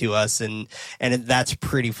listen to us and that's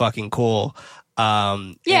pretty fucking cool.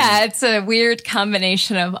 It's a weird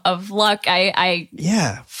combination of luck. I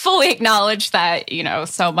fully acknowledge that,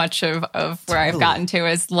 so much of where I've gotten to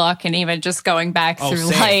is luck, and even just going back through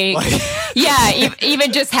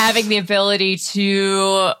even just having the ability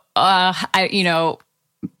to,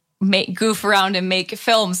 goof around and make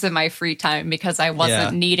films in my free time because I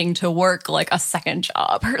wasn't needing to work like a second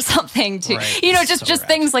job or something to, just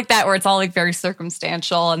things like that where it's all like very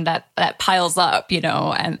circumstantial and that piles up,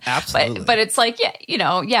 and absolutely. But it's like,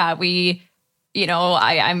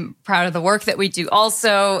 I'm proud of the work that we do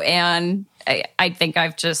also. And I think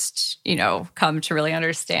I've just, come to really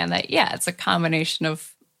understand that, it's a combination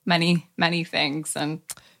of many, many things. And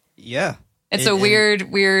yeah, it's a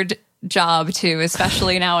weird job too,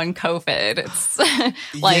 especially now in COVID. It's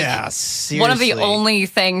like one of the only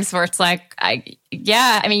things where it's like,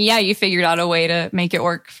 you figured out a way to make it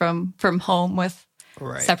work from home with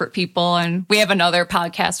separate people. And we have another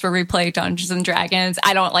podcast where we play Dungeons and Dragons.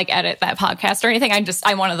 I don't edit that podcast or anything. I'm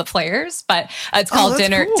one of the players, but it's called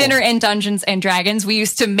Dinner and Dungeons and Dragons. We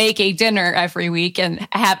used to make a dinner every week, and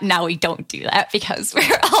now we don't do that because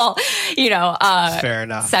we're all, fair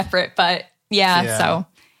enough, separate. But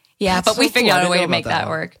but we figured out a way to make that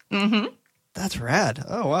work. Mm-hmm. That's rad.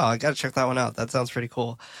 Oh wow, I gotta check that one out. That sounds pretty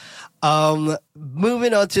cool.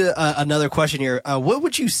 Moving on to another question here. What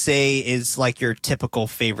would you say is your typical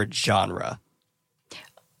favorite genre?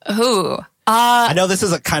 I know this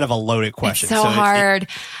is a kind of a loaded question. It's so hard.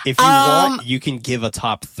 If you want, you can give a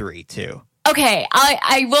top 3 too. Okay,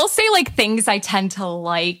 I will say things I tend to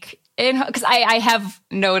like because I have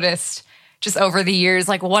noticed just over the years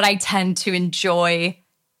what I tend to enjoy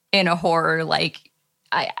in a horror. I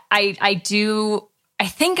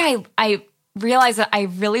realize that I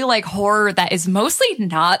really like horror that is mostly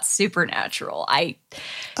not supernatural. I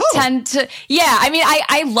tend to,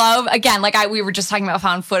 I love, again, we were just talking about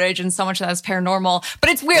found footage and so much of that is paranormal, but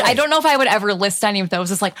it's weird. Right. I don't know if I would ever list any of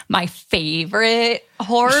those as my favorite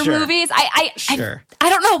horror movies. I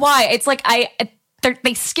don't know why. It's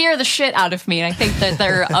they scare the shit out of me, and I think that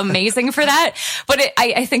they're amazing for that. But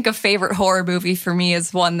I think a favorite horror movie for me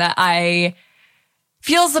is one that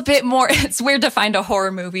feels a bit more, it's weird to find a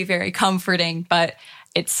horror movie very comforting, but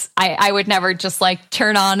I would never just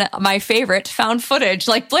turn on my favorite found footage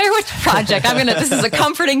like Blair Witch Project. This is a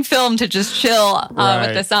comforting film to just chill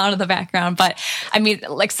with the sound of the background. But I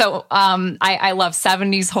love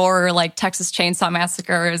 70s horror, Texas Chainsaw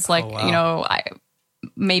Massacre is I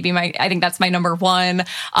think that's my number 1.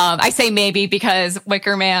 I say maybe because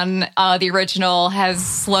Wicker Man, the original, has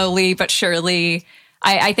slowly but surely,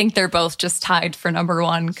 I think they're both just tied for number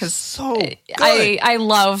 1 because I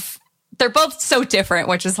love, they're both so different,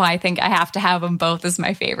 which is why I think I have to have them both as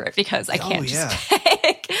my favorite because I can't just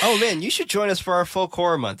pick. Oh man, you should join us for our folk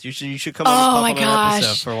horror month. You should come on an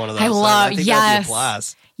episode for one of those. I think that'd be a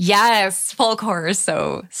blast. Yes, folk horror is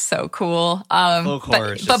so cool. Folk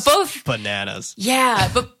horror is just both bananas.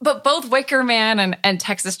 Yeah, but both Wicker Man and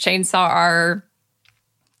Texas Chainsaw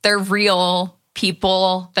they're real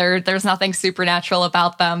people. There's nothing supernatural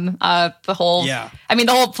about them. The whole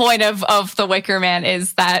point of the Wicker Man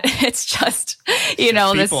is that it's just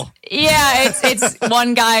it's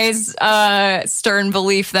one guy's stern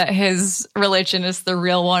belief that his religion is the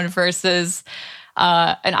real one versus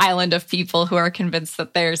an island of people who are convinced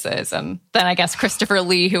that theirs is. And then I guess Christopher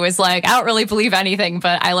Lee, who is I don't really believe anything,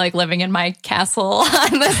 but I like living in my castle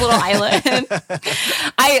on this little island.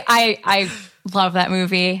 I love that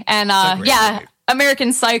movie. And movie.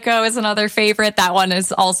 American Psycho is another favorite. That one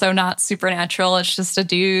is also not supernatural. It's just a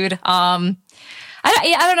dude. I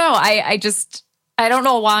don't know. I don't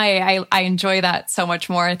know why I enjoy that so much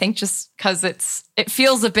more. I think just because it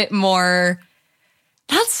feels a bit more,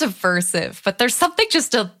 not subversive, but there's something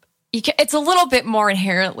it's a little bit more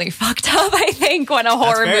inherently fucked up, I think, when a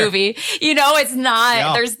horror movie, it's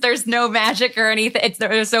not, there's no magic or anything.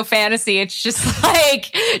 There's no fantasy. It's just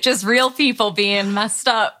just real people being messed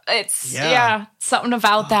up. It's something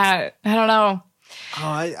about that. I don't know. Oh,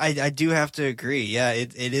 I do have to agree. Yeah,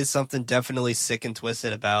 it is something definitely sick and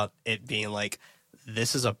twisted about it being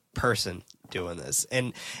this is a person doing this,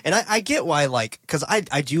 and I get why, because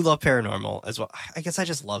I do love paranormal as well. I guess I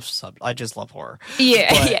just love horror.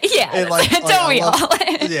 Yeah. Don't we all?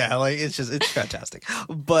 Yeah, it's fantastic.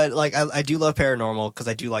 But I do love paranormal because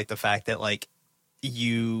I do like the fact that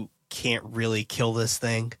you can't really kill this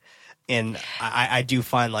thing, and I do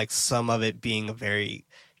find some of it being very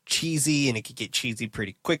cheesy, and it could get cheesy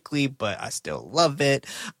pretty quickly, but I still love it.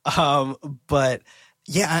 But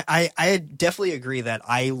yeah, I definitely agree that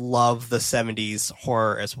I love the 70s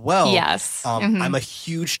horror as well. Yes. I'm a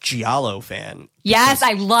huge Giallo fan. Yes,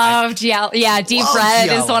 I love Giallo. Yeah, Deep Red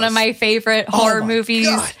is one of my favorite horror movies.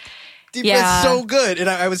 God. Deep Red's so good. And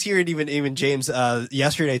I was hearing even James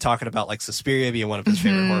yesterday talking about Suspiria being one of his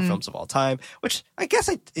favorite horror films of all time, which I guess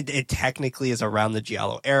it technically is around the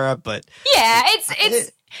Giallo era, but yeah,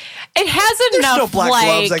 it has enough no black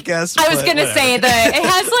gloves, I guess. I was gonna say that it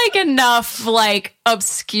has enough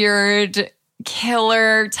obscured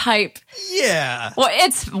killer type. Yeah. Well,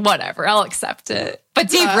 it's whatever. I'll accept it. But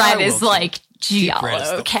Deep Red is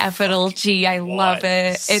Giallo, capital G. I love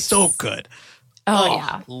it. It's so good. Oh,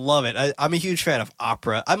 yeah. Love it. I'm a huge fan of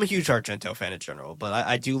opera. I'm a huge Argento fan in general, but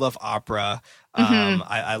I do love opera.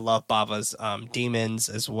 I love Bava's Demons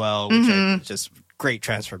as well, which are just great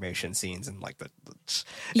transformation scenes, and like the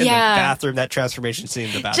bathroom, that transformation scene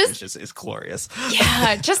in the bathroom is glorious.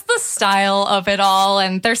 Yeah, just the style of it all.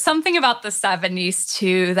 And there's something about the 70s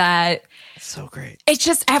too that so great. It's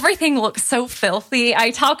just everything looks so filthy. I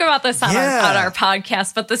talk about this on our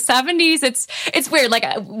podcast, but the 70s, it's weird. Like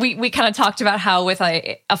we kind of talked about how with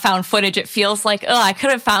a found footage, it feels like, oh, I could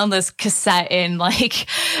have found this cassette in like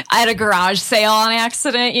at a garage sale on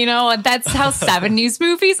accident, you know? And that's how 70s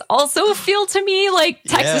movies also feel to me. Like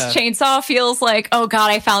Texas Chainsaw feels like, oh God,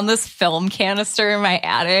 I found this film canister in my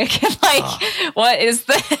attic. And like, what is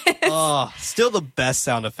this? Still the best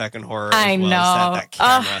sound effect in horror. I know. That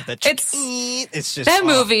camera. It's just that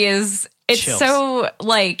movie is. It's chills. So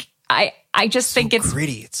like I just so think it's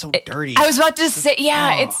gritty. It's so dirty. I was about to say,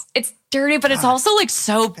 it's dirty, but it's also like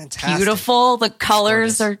so beautiful. The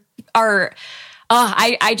colors are.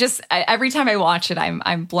 I just every time I watch it,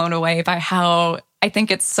 I'm blown away by how I think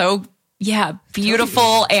it's so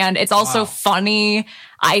beautiful, and it's also funny.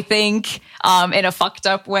 I think in a fucked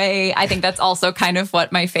up way. I think that's also kind of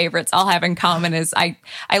what my favorites all have in common is I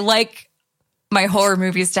like my horror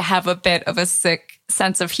movies to have a bit of a sick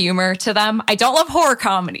sense of humor to them. I don't love horror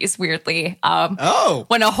comedies, weirdly.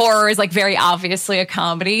 When a horror is like very obviously a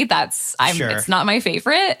comedy, it's not my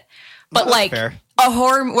favorite. But like a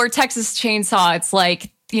horror where Texas Chainsaw, it's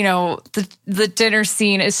like, you know, the dinner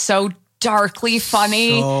scene is so darkly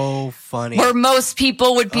funny. So funny. Where most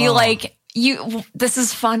people would be like, this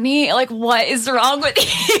is funny. Like, what is wrong with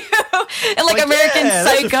you? And like American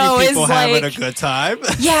Psycho is like having a good time.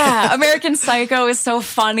 American Psycho is so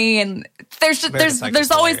funny, and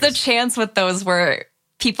there's always the chance with those where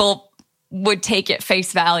people would take it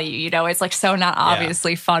face value. You know, it's like so not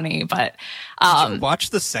obviously funny. But did you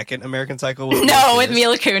watch the second American Psycho? With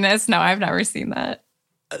Mila Kunis. No, I've never seen that.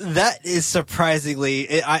 That is surprisingly,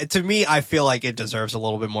 to me, I feel like it deserves a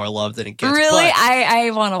little bit more love than it gets. Really? I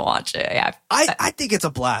want to watch it. Yeah. I think it's a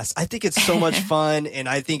blast. I think it's so much fun, and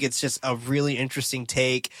I think it's just a really interesting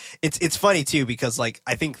take. It's funny too, because like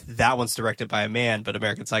I think that one's directed by a man, but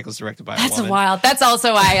American Psycho is directed by a woman. That's wild. That's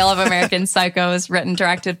also why I love American Psycho is written,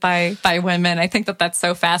 directed by women. I think that's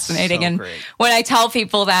so fascinating. And when I tell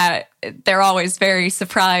people that, they're always very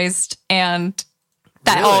surprised, and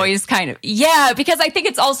that always kind of, because I think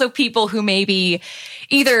it's also people who maybe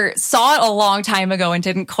either saw it a long time ago and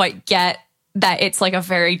didn't quite get that it's like a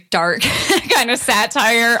very dark kind of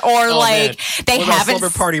satire, or they haven't Slumber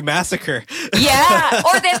Party Massacre. Or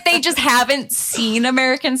that they just haven't seen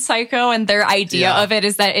American Psycho, and their idea of it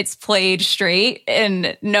is that it's played straight.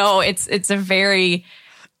 And no, it's a very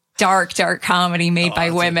dark comedy made by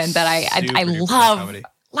women that I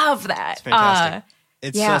love that. It's fantastic.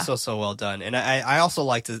 It's so well done. And I also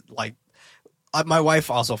like to, my wife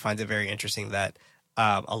also finds it very interesting that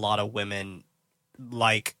a lot of women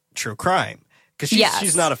like true crime. Because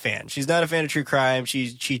she's not a fan. She's not a fan of true crime.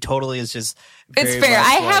 She totally is just very It's fair.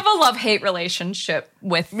 I have a love-hate relationship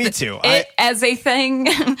with me too. It as a thing.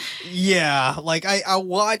 Like I'll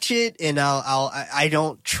watch it, and I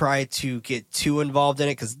don't try to get too involved in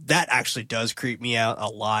it, because that actually does creep me out a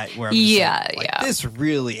lot. Where I'm just this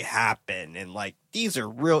really happened, and like these are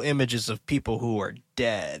real images of people who are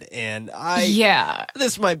dead, and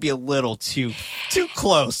this might be a little too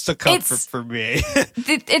close to comfort for me.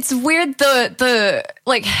 It's weird because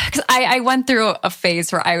I went through a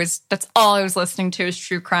phase where that's all I was listening to is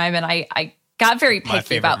true crime, and I got very picky My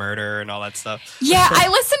Favorite about Murder and all that stuff. I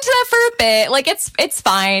listened to that for a bit. Like it's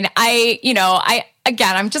fine.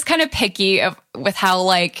 I'm just kind of picky with how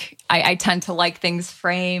like I tend to like things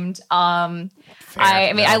framed. I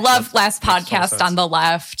love Last Podcast on the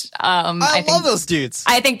Left. I love those dudes.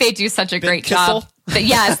 I think they do such a great job. But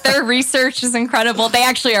yes, their research is incredible. They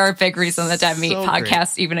actually are a big reason the Dead Meat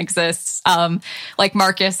podcast even exists. Like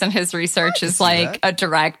Marcus and his research is like a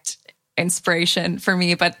direct inspiration for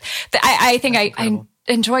me. But I think I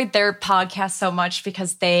enjoyed their podcast so much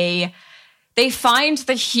because they find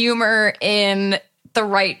the humor in the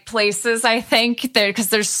right places, I think, because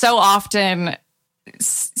there's so often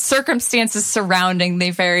circumstances surrounding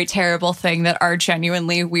the very terrible thing that are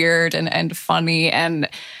genuinely weird and funny, and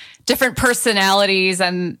different personalities,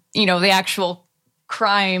 and the actual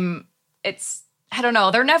crime. It's, I don't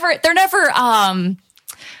know, they're never I don't know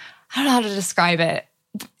how to describe it.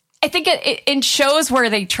 I think in shows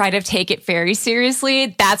where they try to take it very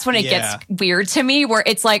seriously, that's when it gets weird to me, where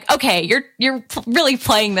it's like, okay, you're really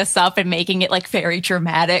playing this up and making it like very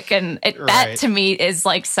dramatic, and that to me is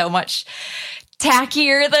like so much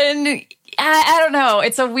tackier than I don't know.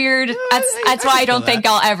 It's a weird. That's why I don't think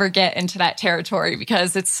I'll ever get into that territory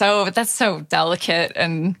because that's so delicate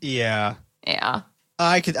and yeah.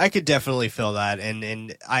 I could definitely feel that,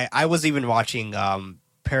 and I was even watching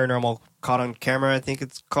Paranormal Caught on Camera. I think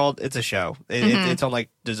it's called. It's a show. It's on like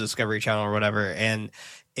the Discovery Channel or whatever, and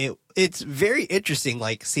it's very interesting,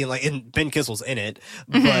 like seeing like and Ben Kissel's in it,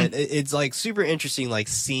 but it's like super interesting, like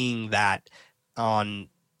seeing that on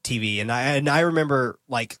TV, and I remember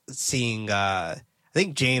like seeing I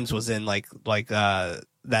think James was in like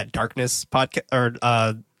that Darkness podcast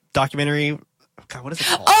or documentary. God, what is it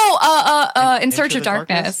called? In Search of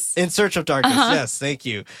Darkness. In Search of Darkness. Yes, thank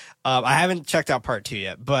you. I haven't checked out part 2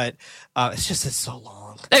 yet, but it's so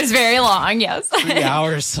long. It's very long. Yes, 3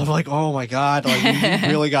 hours. So I'm like, oh my god, like you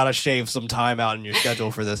really got to shave some time out in your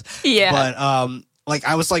schedule for this. Yeah, but like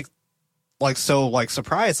I was like so like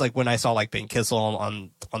surprised like when I saw like Ben Kissel on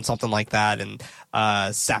something like that and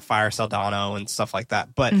Sapphire Saldana and stuff like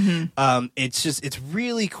that. But it's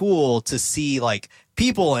really cool to see like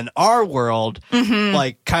people in our world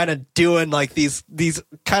like kind of doing like these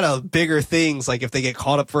kind of bigger things, like if they get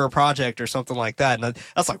called up for a project or something like that. And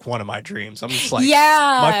that's like one of my dreams. I'm just like,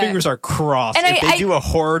 my fingers are crossed. And if they do a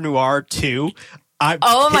horror noir too,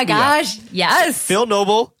 oh my gosh, yes, Phil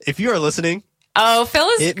Noble, if you are listening. Oh, Phil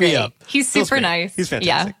is great. He's super nice. He's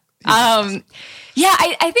fantastic. Yeah.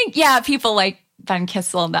 I think people like Ben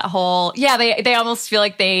Kissel and that whole they almost feel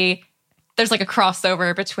like there's like a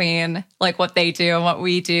crossover between like what they do and what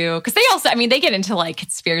we do, because they also they get into like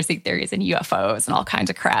conspiracy theories and UFOs and all kinds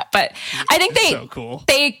of crap, but I think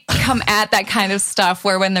they come at that kind of stuff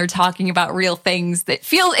where when they're talking about real things it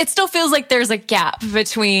still feels like there's a gap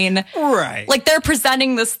between like they're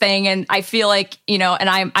presenting this thing and I feel like and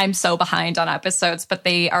I'm so behind on episodes, but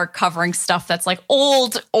they are covering stuff that's like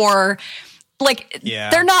old or like,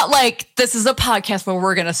 they're not like, this is a podcast where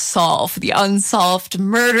we're going to solve the unsolved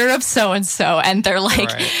murder of so-and-so. And they're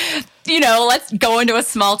like, let's go into a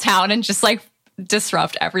small town and just like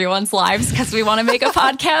disrupt everyone's lives because we want to make a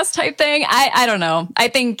podcast type thing. I don't know. I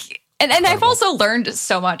think, and I've also learned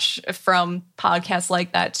so much from podcasts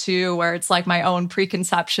like that too, where it's like my own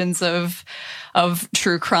preconceptions of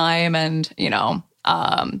true crime and,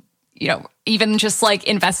 even just like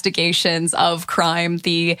investigations of crime,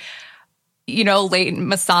 the latent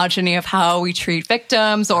misogyny of how we treat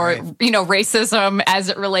victims or, racism as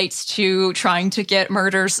it relates to trying to get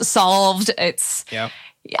murders solved. It's,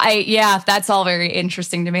 that's all very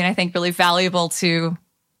interesting to me. And I think really valuable to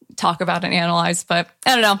talk about and analyze, but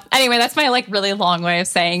I don't know. Anyway, that's my like really long way of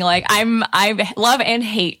saying like, I love and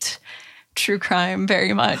hate true crime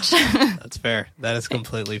very much. That's fair. That is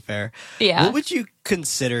completely fair. Yeah. What would you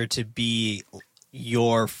consider to be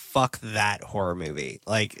your fuck that horror movie?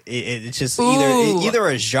 Like it's just either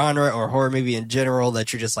a genre or horror movie in general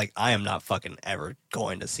that you're just like, I am not fucking ever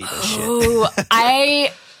going to see this shit.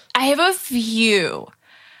 I have a few.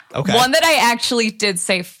 Okay. One that I actually did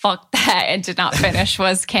say fuck that and did not finish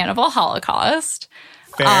was Cannibal Holocaust.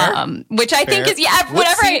 Fair. Which I think is whatever.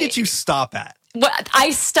 What scene did you stop at?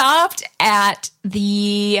 I stopped at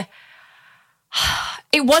the.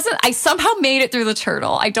 It wasn't. I somehow made it through the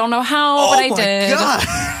turtle. I don't know how, but I did.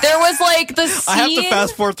 God. There was like the scene. I have to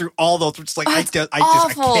fast forward through all those. Which is like I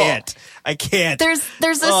can't.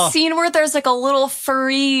 There's a scene where there's like a little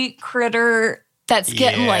furry critter that's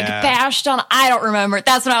getting like bashed on. I don't remember.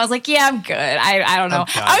 That's when I was like, yeah, I'm good. I don't know.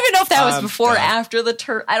 I don't even know if that was before or after the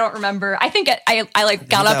turtle. I don't remember. I think I like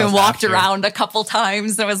got up and walked around a couple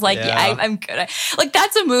times and was like, I'm good. Like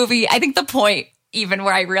that's a movie. I think the point. Even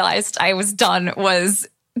where I realized I was done was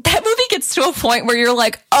that movie gets to a point where you're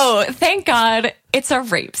like, oh, thank God it's a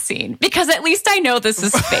rape scene because at least I know this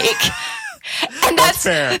is fake. And that's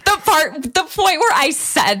fair. The point where I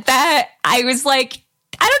said that, I was like,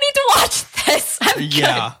 I don't need to watch this. I'm good.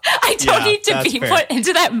 I don't need to be put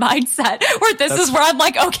into that mindset where this is where I'm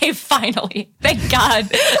like, okay, finally, thank God.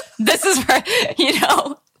 This is where,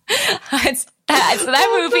 so that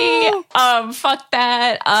movie, fuck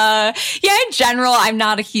that. In general, I'm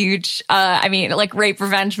not a huge, like rape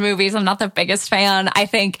revenge movies. I'm not the biggest fan. I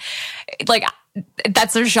think like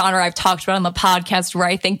that's a genre I've talked about on the podcast where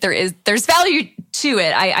I think there's value to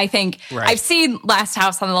it. I think I've seen Last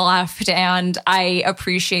House on the Left and I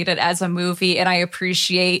appreciate it as a movie and I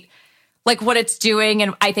appreciate like what it's doing.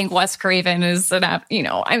 And I think Wes Craven is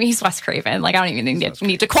he's Wes Craven. Like I don't even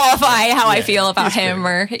need to qualify how I feel about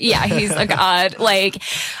him he's a god. Like,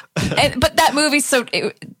 but that movie,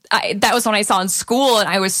 that was when I saw in school and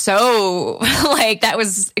I was so like, that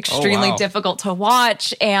was extremely difficult to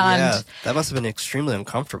watch. And that must have been extremely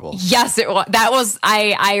uncomfortable. Yes, it was. That was,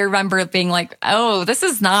 I remember being like, oh, this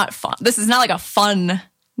is not fun. This is not like a fun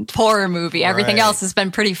horror movie. Everything Right. else has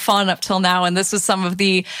been pretty fun up till now. And this was some of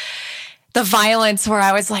the violence where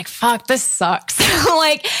I was like, fuck, this sucks.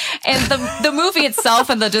 Like, and the movie itself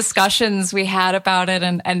and the discussions we had about it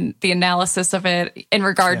and the analysis of it in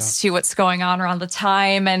regards to what's going on around the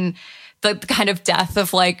time and the kind of death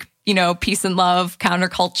of like, you know, peace and love,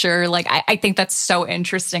 counterculture. Like, I think that's so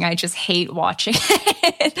interesting. I just hate watching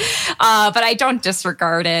it. But I don't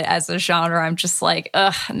disregard it as a genre. I'm just like,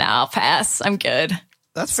 ugh, no, I'll pass. I'm good.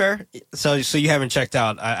 That's fair. So you haven't checked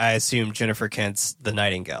out, I assume, Jennifer Kent's The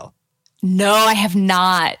Nightingale. No, I have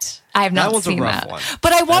not. I have not seen that. That one's a rough one.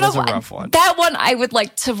 But I want That is a rough one. that one I would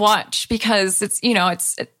like to watch because it's, you know,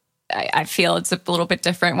 I feel it's a little bit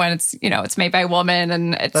different when it's, you know, it's made by a woman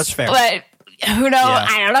and it's. That's fair. But who knows? Yeah.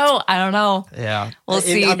 I don't know. Yeah. We'll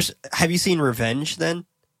see. Have you seen Revenge then?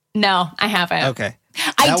 No, I haven't. Okay.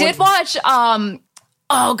 I did watch,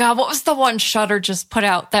 oh God, what was the one Shudder just put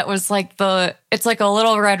out that was like it's like a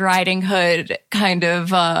Little Red Riding Hood kind of,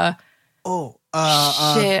 shit,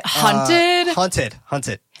 Hunted?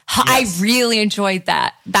 Hunted. I really enjoyed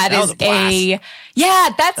that. That was is a blast.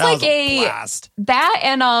 that's That like was a blast. that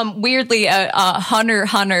and weirdly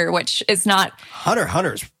Hunter, which is not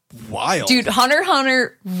Hunter's wild. dude.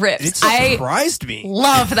 Hunter rips. It surprised me.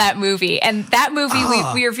 Love that movie. And that movie,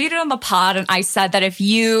 we reviewed it on the pod, and I said that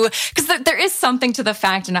because there is something to the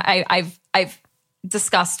fact, and I've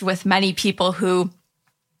discussed with many people who,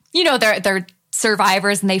 you know, they're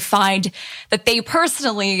survivors, and they find that they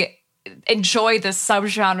personally enjoy this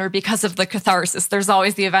subgenre because of the catharsis. There's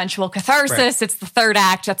always the eventual catharsis. Right. It's the third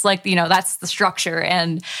act. That's like, you know, that's the structure.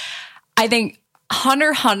 And I think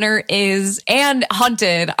Hunter is and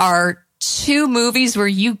Hunted are two movies where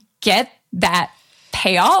you get that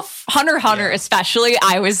payoff. Hunter especially,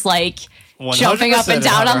 I was like jumping up and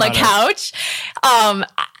down on the couch.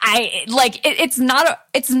 I like it's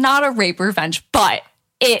not a rape revenge, but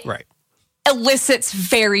it elicits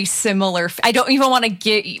very similar. I don't even want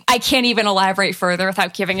to I can't even elaborate further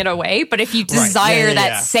without giving it away. But if you desire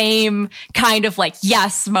that same kind of like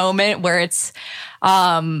yes moment where it's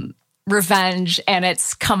revenge and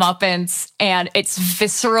it's comeuppance and it's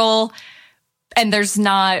visceral and there's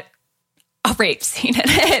not a rape scene in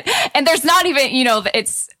it and there's not even, you know,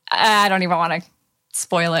 it's I don't even want to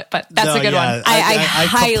spoil it, but that's a good one. I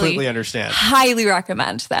completely understand. Highly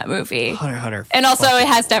recommend that movie. Hunter. And also it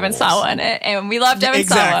has Devon Sawa in it, and we love Devon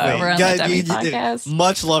Sawa over on the Devon podcast.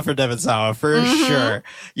 Much love for Devon Sawa for sure.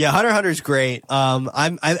 Yeah, Hunter's great.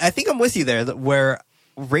 I think I'm with you there where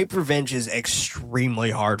rape revenge is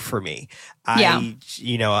extremely hard for me. I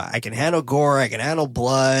can handle gore, I can handle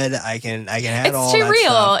blood, I can handle all that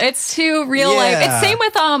stuff. It's too real life. It's same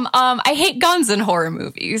with I hate guns in horror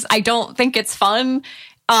movies. I don't think it's fun.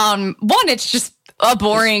 One, it's just a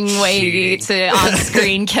boring way to on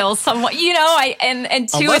screen kill someone, you know, and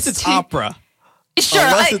two, unless it's opera. Sure,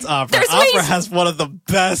 unless it's opera. Opera has one of the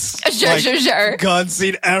best gun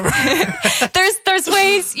scene ever. there's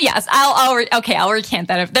ways. Yes, I'll recant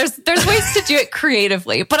that. There's ways to do it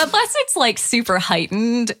creatively, but unless it's like super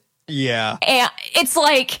heightened, and it's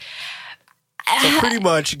like. So pretty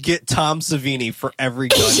much get Tom Savini for every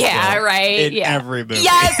gun kill in every movie.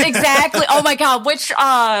 Yes, exactly. Oh my God, which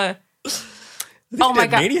Oh my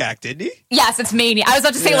God. Maniac, didn't he? Yes, it's Maniac. I was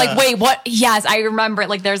about to say, like, wait, what? Yes, I remember.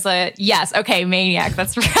 Like, there's okay, Maniac.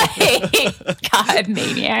 That's right. God,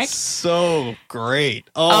 Maniac. So great.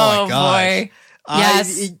 Oh my gosh. Boy.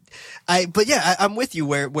 Yes. I'm with you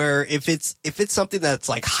where if it's something that's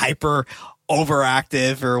like hyper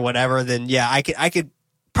overactive or whatever, then I could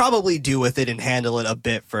probably do with it and handle it a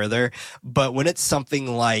bit further. But when it's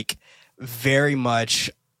something like very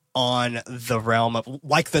much on the realm of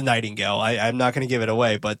like The Nightingale, I'm not going to give it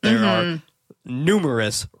away, but there are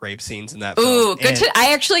numerous rape scenes in that film. Ooh, good.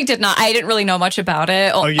 I actually didn't really know much about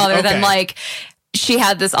it other than like she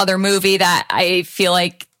had this other movie that I feel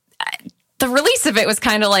like the release of it was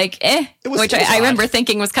kind of like which I remember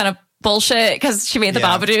thinking was kind of bullshit because she made the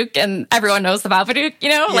Babadook and everyone knows the Babadook, you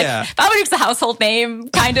know, like Babadook's a household name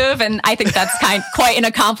kind of, and I think that's quite an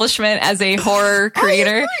accomplishment as a horror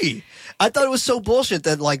creator. I agree. I thought it was so bullshit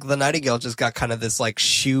that like The Nightingale just got kind of this like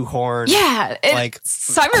shoehorn. So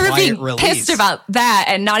I remember being pissed about that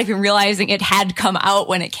and not even realizing it had come out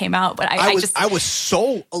when it came out. But I was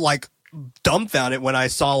so like dumbfounded when I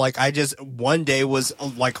saw like I just one day was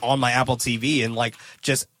like on my Apple TV and like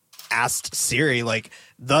just asked Siri like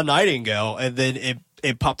The Nightingale, and then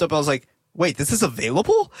it popped up. I was like, wait, this is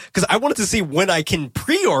available? Because I wanted to see when I can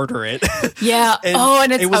pre-order it. Yeah.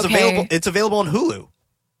 and it was available. It's available on Hulu.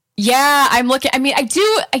 Yeah, I'm looking. I mean, I do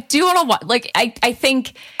want to watch. Like, I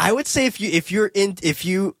think I would say if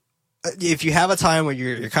you if you have a time where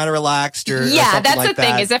you're kind of relaxed or that's like the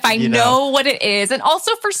thing that, is if I know what it is. And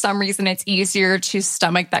also for some reason, it's easier to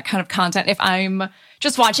stomach that kind of content if I'm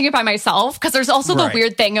just watching it by myself. Because there's also the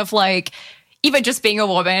weird thing of like, even just being a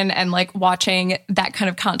woman and like watching that kind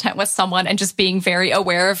of content with someone and just being very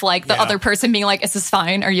aware of like the other person being like, is this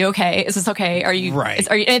fine? Are you okay? Is this okay? Are you right?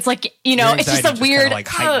 It's like, you know, it's just a weird, like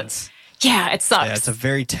heightens. Yeah, it sucks. Yeah, it's a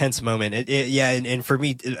very tense moment. And for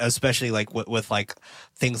me, especially like with like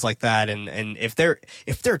things like that, and if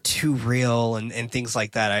they're too real and things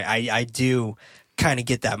like that, I do kind of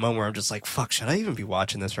get that moment where I'm just like, fuck, should I even be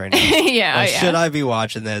watching this right now? Should I be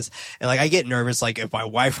watching this? And like I get nervous, like if my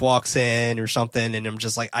wife walks in or something, and I'm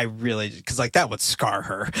just like, I really, because like that would scar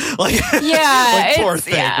her. Like like poor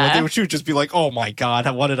thing. Yeah. She would just be like, oh my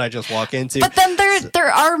god, what did I just walk into? But then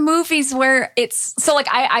there are movies where it's so like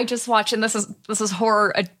I just watched, and this is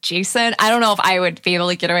horror adjacent. I don't know if I would be able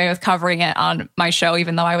to get away with covering it on my show,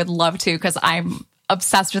 even though I would love to because I'm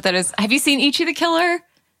obsessed with it. Have you seen Ichi the Killer?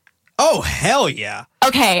 Oh, hell yeah.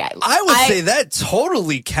 Okay. I would say that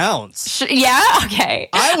totally counts. Yeah? Okay.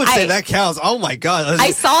 I would say that counts. Oh, my God. I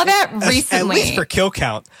saw that recently. At least for kill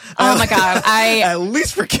count. Oh, my God. At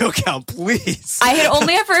least for kill count, please. I had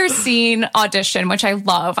only ever seen Audition, which I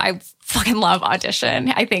love. I fucking love Audition.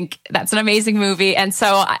 I think that's an amazing movie. And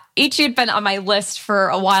so Ichi had been on my list for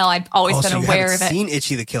a while. I've always been aware of it. Seen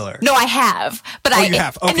Ichi the Killer? No, I have. But you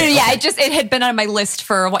have? Okay. Yeah, it had been on my list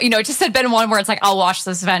for a while. You know, it just had been one where it's like, I'll watch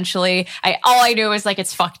this eventually. All I knew was like,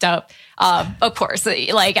 it's fucked up. Of course.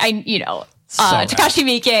 Like, Takashi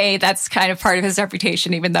Miike, that's kind of part of his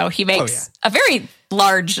reputation, even though he makes a very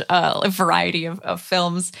large variety of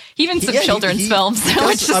films, even some children's films.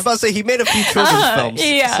 I'm about to say he made a few children's films.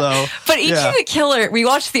 Yeah. So, but Ichi the Killer, we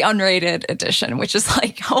watched the unrated edition, which is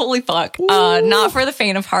like, holy fuck, not for the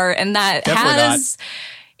faint of heart. And that definitely has,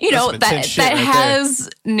 you know, that has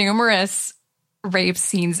numerous rape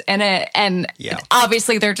scenes in it. And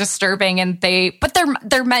obviously they're disturbing but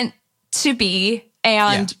they're meant to be.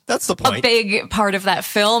 And that's the point. A big part of that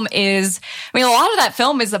film is, I mean, a lot of that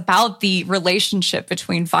film is about the relationship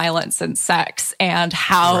between violence and sex and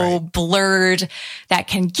how blurred that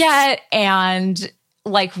can get, and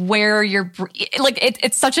like where you're like,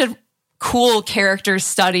 it's such a cool character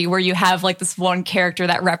study where you have like this one character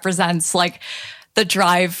that represents like the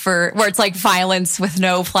drive for where it's like violence with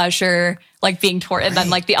no pleasure, like being toward, and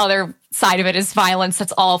then like the other side of it is violence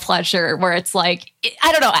that's all pleasure, where it's like,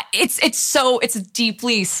 I don't know, it's a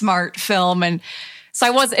deeply smart film. And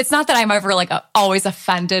so it's not that I'm ever like always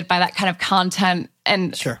offended by that kind of content,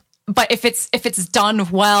 and but if it's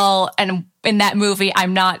done well, and in that movie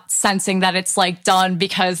I'm not sensing that it's like done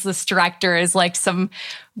because this director is like some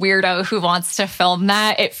weirdo who wants to film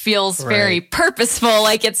that. It feels very purposeful,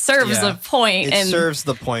 like it serves a point. It serves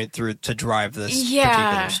the point to drive this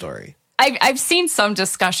particular story. I've seen some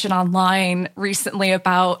discussion online recently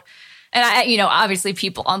about, and obviously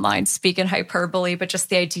people online speak in hyperbole, but just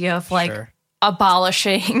the idea of like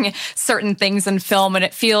abolishing certain things in film, and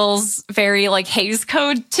it feels very like Hays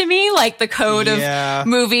Code to me, like the code of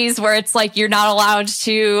movies where it's like you're not allowed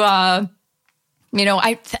to. I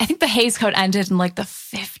think the Hays Code ended in like the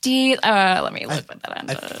 50s. Let me look what that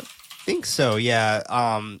ended. I think so. Yeah.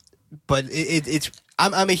 But it's.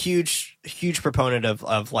 I'm a huge proponent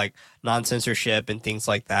of like non-censorship and things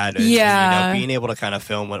like that. And, being able to kind of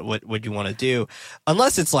film what you want to do,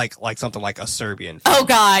 unless it's like something like a Serbian film. Oh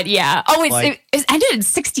God, yeah. Oh, it ended in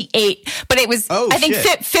 1968, but it was. I think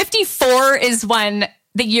 54 is when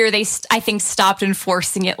the year they I think stopped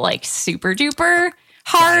enforcing it like super duper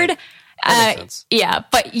hard. Yeah,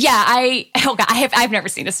 but I've never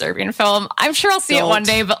seen a Serbian film. I'm sure I'll see it one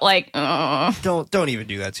day, but like, don't even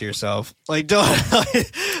do that to yourself. Like, don't.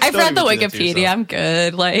 I've read the Wikipedia. I'm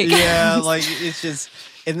good. Like, like it's just,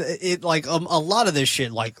 and it like a lot of this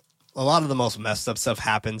shit, like a lot of the most messed up stuff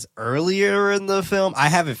happens earlier in the film. I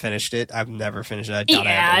haven't finished it. I've never finished it. I doubt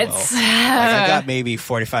I ever will. I got maybe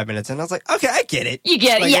 45 minutes, and I was like, okay, I get it. You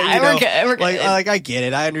get it. Like, we're good. We're good. Like I get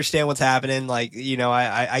it. I understand what's happening. Like,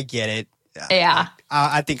 I get it. Yeah.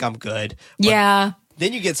 I think I'm good. But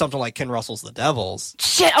then you get something like Ken Russell's The Devils.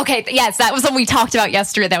 Shit. Okay. Yes, that was what we talked about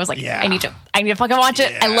yesterday. That was like, I need to fucking watch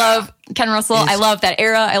it. I love Ken Russell. I love that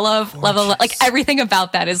era. I love like everything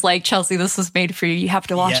about that is like, Chelsea, this was made for you. You have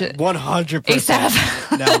to watch it. 100%.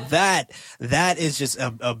 ASAP. Now that is just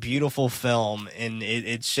a beautiful film, and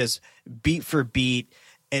it's just beat for beat.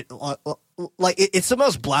 It's the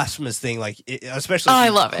most blasphemous thing, like especially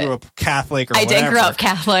if you grew up Catholic or whatever. I did grow up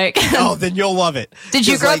Catholic. Oh, then you'll love it. Did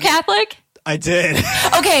you grow up Catholic? I did.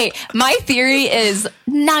 Okay, my theory is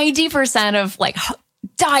 90% of like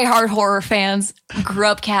diehard horror fans grew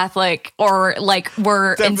up Catholic or like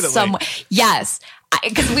were Definitely. in some way. Yes.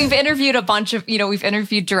 Because we've interviewed a bunch of, we've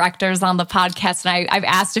interviewed directors on the podcast, and I've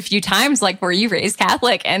asked a few times, like, were you raised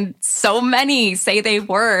Catholic? And so many say they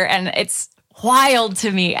were, and it's wild to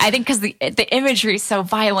me. I think because the imagery is so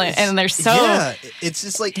violent, and they're so... Yeah, it's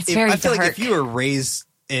just like... very I feel like dark. if you were raised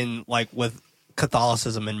in, like, with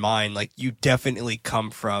Catholicism in mind, like, you definitely come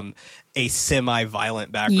from a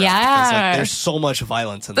semi-violent background. Yeah. Because, like, there's so much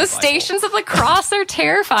violence in the Bible. Stations of the Cross are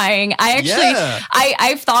terrifying. I actually,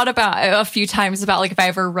 I've thought about a few times about like if I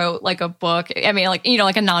ever wrote like a book. I mean, like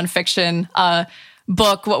like a nonfiction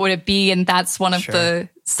book, what would it be? And that's one of the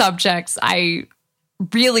subjects I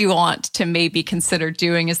really want to maybe consider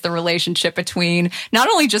doing is the relationship between not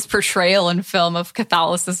only just portrayal in film of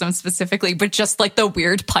Catholicism specifically, but just like the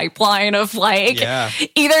weird pipeline of like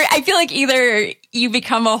either you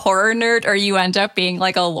become a horror nerd or you end up being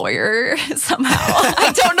like a lawyer somehow.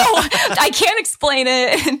 I don't know. I can't explain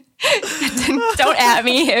it. Don't at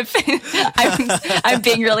me if I'm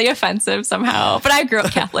being really offensive somehow. But I grew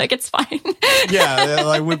up Catholic. It's fine. Yeah,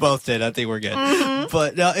 like we both did. I think we're good.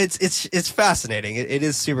 But no, it's fascinating. It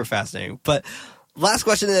is super fascinating. But last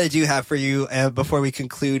question that I do have for you before we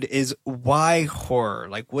conclude is why horror?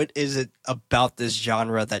 Like, what is it about this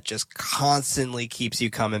genre that just constantly keeps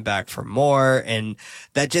you coming back for more, and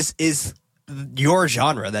that just is your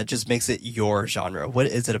genre, that just makes it your genre? What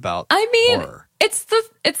is it about horror? It's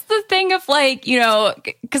the thing of like,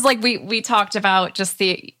 because like we talked about just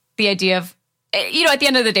the idea of, at the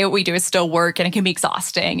end of the day, what we do is still work, and it can be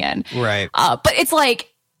exhausting, and right. But it's like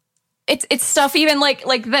it's stuff even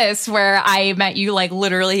like this where I met you like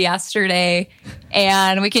literally yesterday,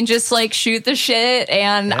 and we can just like shoot the shit,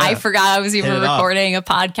 and I forgot I was even recording a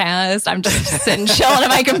podcast. I'm just sitting chilling at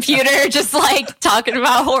my computer, just like talking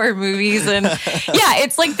about horror movies, and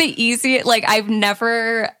it's like the easy. Like I've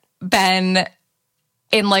never been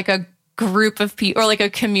in like a group of people or like a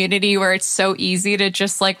community where it's so easy to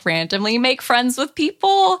just like randomly make friends with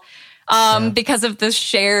people because of this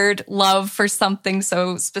shared love for something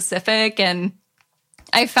so specific. And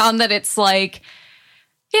I found that it's like,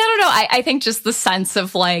 I don't know. I think just the sense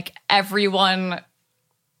of like everyone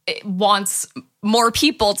wants more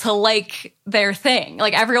people to like their thing.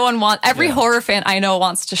 Like every horror fan I know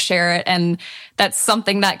wants to share it. And that's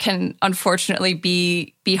something that can unfortunately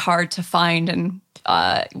be hard to find. And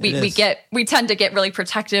we tend to get really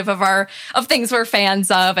protective of things we're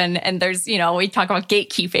fans of, and there's we talk about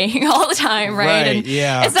gatekeeping all the time, right? And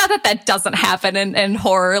it's not that doesn't happen in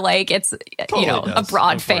horror. Like it's totally a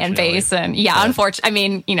broad fan base, and unfortunately, I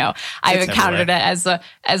mean I've encountered it as a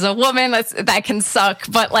woman that can suck,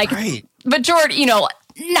 but like majority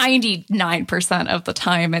 99% of the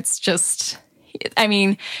time it's just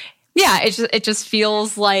it just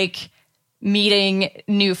feels like meeting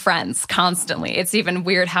new friends constantly. It's even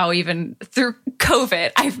weird how even through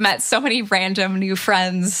COVID, I've met so many random new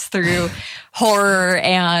friends through horror,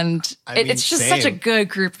 and it's just such a good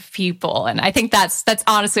group of people. And I think that's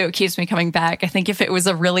honestly what keeps me coming back. I think if it was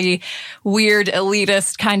a really weird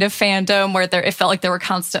elitist kind of fandom where it felt like there were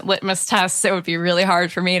constant litmus tests, it would be really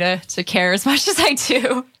hard for me to care as much as I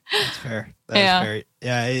do. That's fair. That is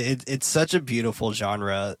very, it's such a beautiful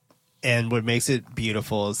genre. And what makes it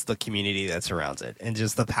beautiful is the community that surrounds it, and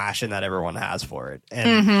just the passion that everyone has for it.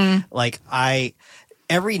 And like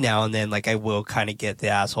every now and then, like I will kind of get the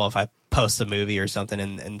asshole if I post a movie or something,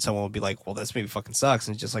 and someone will be like, "Well, this movie fucking sucks,"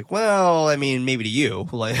 and it's just like, "Well, I mean, maybe to you."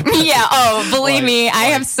 Like, believe me, I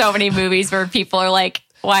have so many movies where people are like,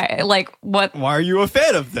 why, like, what? Why are you a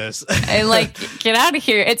fan of this? And like, get out of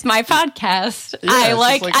here. It's my podcast.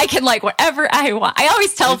 I can like whatever I want. I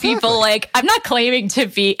always tell people, like, I'm not claiming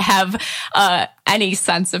to have any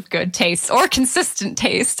sense of good taste or consistent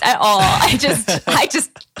taste at all. I just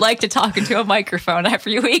like to talk into a microphone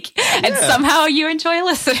every week, and somehow you enjoy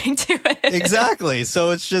listening to it. Exactly.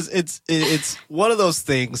 So it's just, it's one of those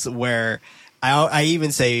things where I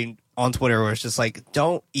even say on Twitter where it's just like,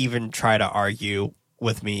 don't even try to argue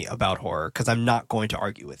with me about horror, because I'm not going to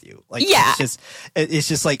argue with you. Like, it's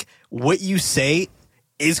just like what you say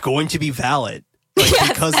is going to be valid, like,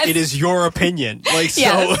 because it is your opinion. Like,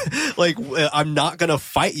 so like I'm not gonna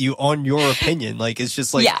fight you on your opinion. Like, it's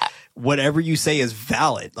just like whatever you say is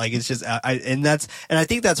valid. Like, it's just and I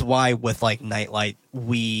think that's why with like Nightlight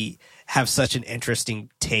we have such an interesting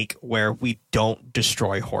take where we don't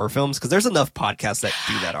destroy horror films, because there's enough podcasts that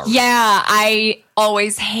do that already. Yeah, I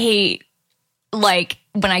always hate like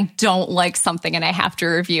when I don't like something and I have to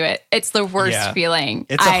review it. It's the worst feeling.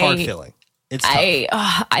 It's a hard feeling. It's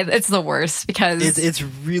tough. It's the worst because it's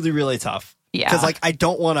really, really tough. Yeah, because like I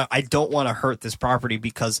don't want to hurt this property,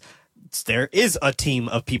 because there is a team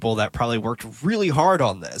of people that probably worked really hard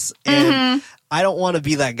on this. And I don't want to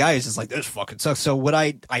be that guy who's just like, this fucking sucks. So what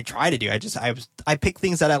I try to do, I pick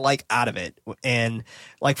things that I like out of it. And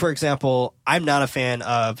like, for example, I'm not a fan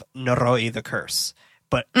of Noroi the Curse,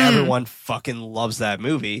 but everyone fucking loves that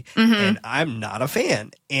movie. And I'm not a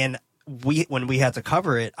fan. And when we had to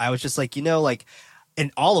cover it, I was just like, like,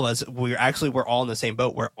 and all of us, we're all in the same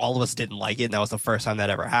boat where all of us didn't like it. And that was the first time that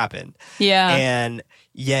ever happened. Yeah. And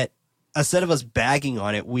yet, instead of us bagging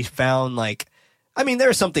on it, we found like, I mean, there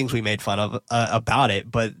are some things we made fun of about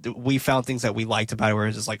it, but we found things that we liked about it where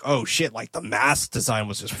it's just like, oh shit, like the mask design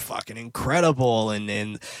was just fucking incredible.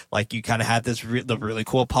 And like you kind of had the really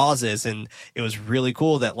cool pauses, and it was really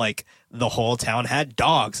cool that like the whole town had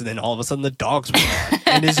dogs, and then all of a sudden the dogs were on.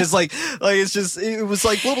 And it's just it was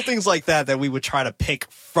like little things like that we would try to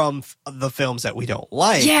pick from the films that we don't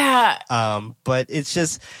like. Yeah. But it's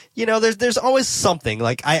just, there's always something.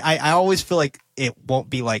 Like I always feel like it won't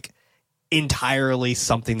be like entirely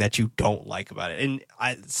something that you don't like about it. And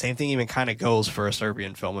same thing even kind of goes for a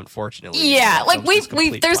Serbian film, unfortunately. Yeah, like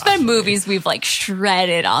there's been movies we've like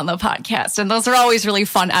shredded on the podcast, and those are always really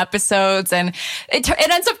fun episodes, and it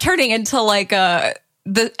ends up turning into like I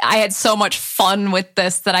had so much fun with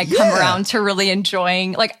this that I come around to really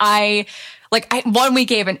enjoying. One we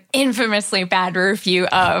gave an infamously bad review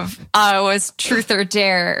of was Truth or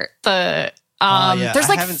Dare. There's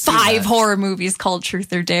like 5 horror movies called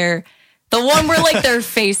Truth or Dare. The one where like their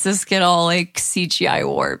faces get all like CGI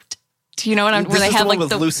warped. Do you know what I'm? Where they have like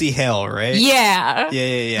with Lucy Hale, right? Yeah.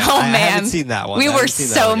 Yeah. Oh man, I haven't seen that one. We were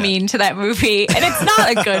so mean to that movie, and it's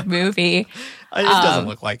not a good movie. It doesn't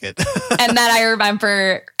look like it. And then I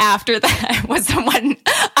remember after that was when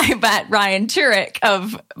I met Ryan Turek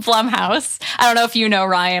of Blumhouse. I don't know if you know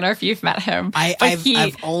Ryan or if you've met him.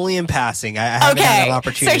 I've only in passing. I haven't had an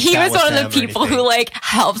opportunity. So he was one of the people who like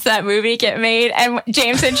helped that movie get made. And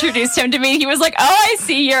James introduced him to me. He was like, "Oh, I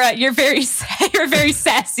see you're very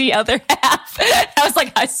sassy other half." I was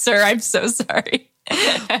like, "Sir, I'm so sorry."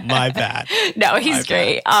 My bad. No, he's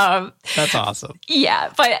great. That's awesome.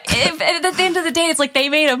 Yeah, but at the end of the day, it's like they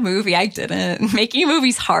made a movie. I didn't. Making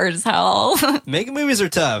movies hard as hell. Making movies are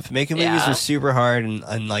tough. Making movies are super hard,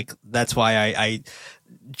 and like that's why I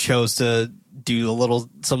chose to do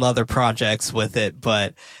some other projects with it.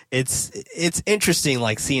 But it's interesting,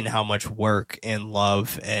 like seeing how much work and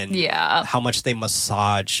love and how much they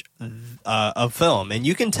massage a film, and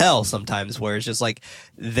you can tell sometimes where it's just like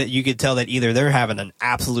that. You could tell that either they're having an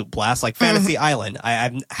absolute blast, like Fantasy Island.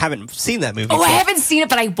 I haven't seen that movie. I haven't seen it,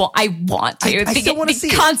 but I want to. I still want to see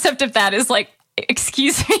it. The concept of that is like,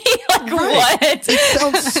 excuse me, like what? It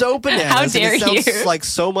sounds so bananas. How dare you? It sounds like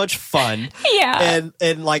so much fun. Yeah.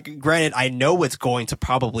 And like, granted, I know it's going to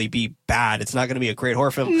probably be bad. It's not going to be a great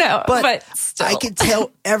horror film. No, but still. I can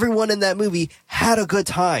tell everyone in that movie had a good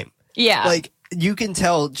time. Yeah. Like, you can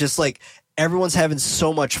tell just like everyone's having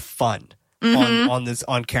so much fun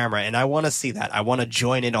on camera, and I want to see that. I want to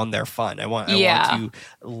join in on their fun. I want to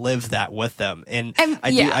live that with them, and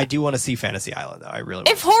I do want to see Fantasy Island though. I really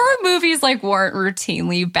if horror movies like weren't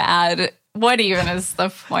routinely bad, what even is the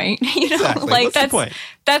point? Exactly. Like what's the point?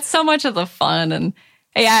 That's so much of the fun. And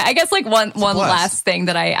yeah, I guess like one last thing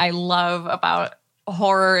that I love about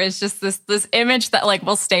horror is just this image that like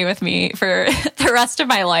will stay with me for the rest of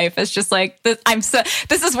my life. It's just like this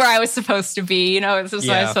is where I was supposed to be, this is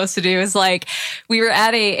what I was supposed to do. Is like we were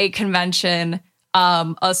at a convention,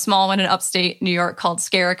 a small one in upstate New York called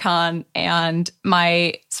Scaricon, and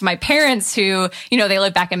my parents, who they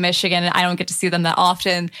live back in Michigan and I don't get to see them that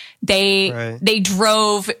often, they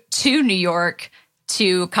drove to New York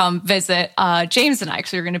to come visit James and I,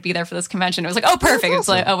 because we were going to be there for this convention. It was like, oh, perfect. Awesome. It's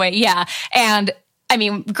like, oh wait, yeah. And I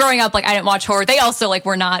mean, growing up, like I didn't watch horror. They also like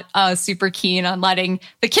were not super keen on letting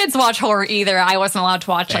the kids watch horror either. I wasn't allowed to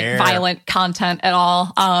watch like violent content at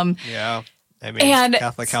all. Yeah. I mean,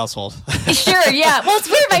 Catholic household. Sure, yeah. Well, it's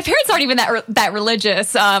weird. My parents aren't even that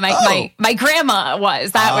religious. My grandma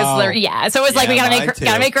was. That was their, yeah. So it was like, we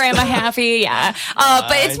gotta make grandma happy. Yeah.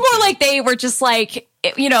 But it's more like they were just like,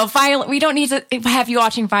 violent. We don't need to have you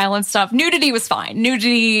watching violent stuff. Nudity was fine.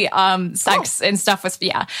 Nudity, sex and stuff was,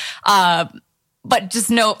 but just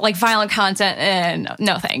no like violent content, and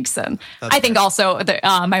no thanks. And I think also that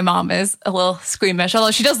my mom is a little squeamish, although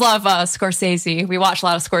she does love Scorsese. We watch a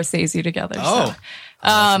lot of Scorsese together. Oh,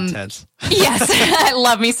 that's intense. Yes, I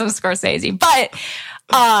love me some Scorsese, but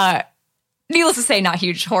needless to say, not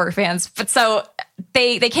huge horror fans. But so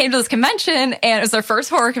they came to this convention, and it was their first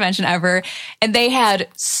horror convention ever, and they had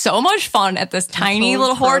so much fun at this tiny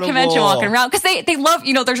little horror convention walking around, because they love,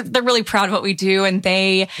 they're really proud of what we do, and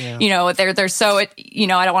they they're so, I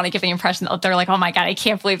don't want to give the impression that they're like, oh my god, I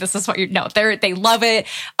can't believe this is what they love it.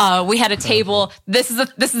 We had a table. This is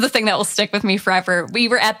the thing that will stick with me forever. We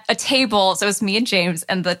were at a table, so it was me and James,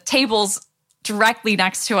 and the tables directly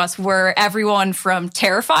next to us were everyone from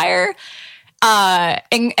Terrifier. And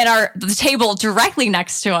the table directly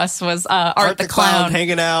next to us was Art the Clown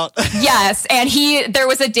hanging out. Yes, and there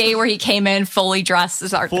was a day where he came in fully dressed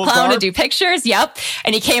as Art the Clown to do pictures. Yep,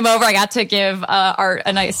 and he came over. I got to give Art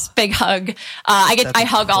a nice big hug. I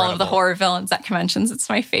hug all of the horror villains at conventions. It's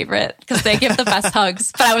my favorite because they give the best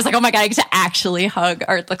hugs. But I was like, oh my god, I get to actually hug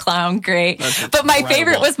Art the Clown. Great. But my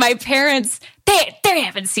favorite was my parents. They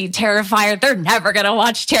haven't seen Terrifier. They're never going to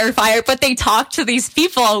watch Terrifier, but they talked to these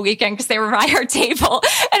people all weekend because they were by our table.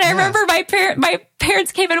 And I remember my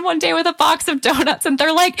parents came in one day with a box of donuts, and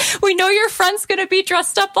they're like, we know your friend's going to be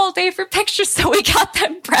dressed up all day for pictures, so we got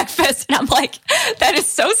them breakfast. And I'm like, that is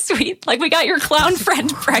so sweet. Like, we got your clown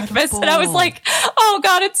friend breakfast. And I was like, oh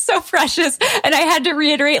god, it's so precious. And I had to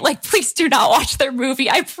reiterate, like, please do not watch their movie.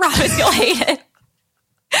 I promise you'll hate it.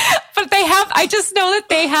 But I just know that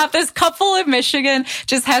they have this couple in Michigan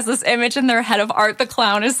just has this image in their head of Art the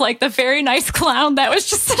Clown as like the very nice clown that was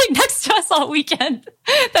just sitting next to us all weekend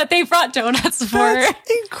that they brought donuts for.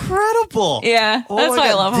 That's incredible. Yeah, that's why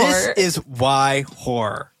I love horror. This is why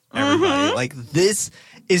horror, everybody. Like, this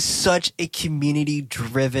is such a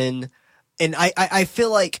community-driven, and I feel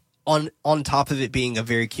like on top of it being a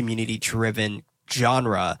very community-driven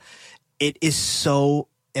genre, it is so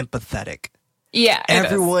empathetic. Yeah,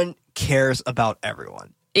 everyone cares about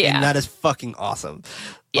everyone. Yeah, and that is fucking awesome.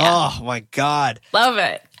 Yeah. Oh my god, love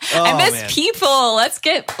it. I miss people. Let's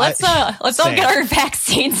all get our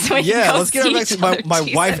vaccines. Let's get our vaccines. My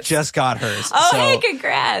wife just got hers. Oh, hey,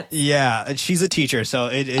 congrats. Yeah, and she's a teacher, so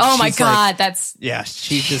oh my god,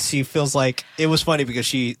 she feels like it was funny because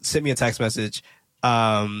she sent me a text message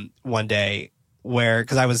one day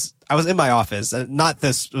because I was in my office, not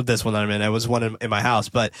this one that I'm in. I was one in my house,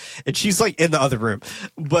 and she's like in the other room,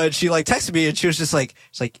 but she like texted me and she was just like,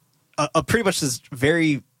 pretty much this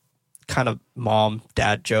very kind of mom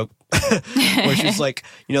dad joke where she's like,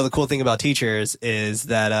 the cool thing about teachers is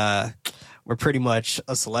that we're pretty much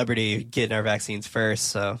a celebrity getting our vaccines first,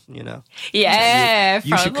 so yeah,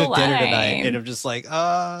 you should cook dinner tonight. And I'm just like,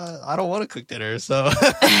 I don't want to cook dinner, so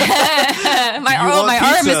my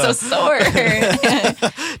arm is so sore.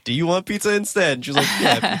 Do you want pizza instead? And she's like,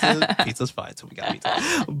 yeah, pizza's fine, so we got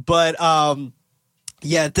pizza. But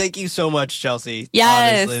yeah, thank you so much, Chelsea.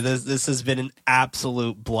 Yes. Honestly, this has been an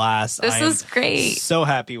absolute blast. This is great. So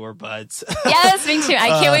happy we're buds. Yes, me too.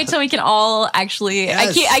 I can't wait till we can all actually.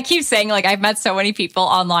 Yes. I keep saying, like, I've met so many people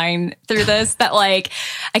online through this that, like,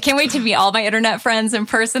 I can't wait to meet all my internet friends in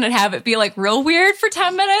person and have it be like real weird for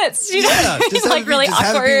 10 minutes. Yeah, just like really awkward.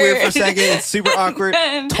 Have it be weird for a second. It's super awkward.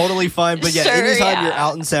 Totally fine. But yeah, anytime you're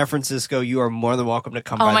out in San Francisco, you are more than welcome to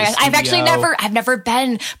come by. Oh my gosh, I've never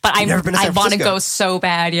been, but I want to go so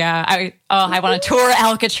bad. Yeah, I want to tour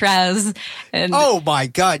Alcatraz. And oh my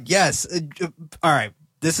god, yes. All right,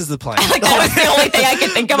 this is the plan. Like, that was the only thing I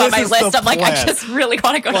could think of on my list. I'm like, I just really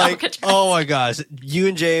want to go to Alcatraz. Oh my gosh, you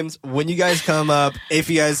and James, when you guys come up, if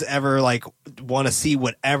you guys ever like want to see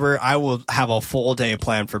whatever, I will have a full day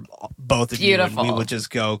planned for both of you, and we will just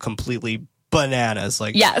go completely bananas,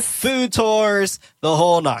 like yes, food tours, the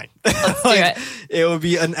whole nine. Let's do it. It would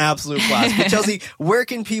be an absolute blast. But Chelsea, where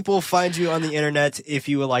can people find you on the internet if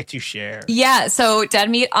you would like to share? Yeah, so Dead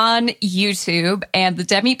Meat on YouTube, and the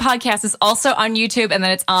Dead Meat podcast is also on YouTube, and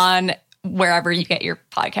then it's on wherever you get your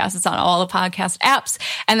podcasts. It's on all the podcast apps.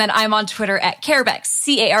 And then I'm on Twitter at Carebecc,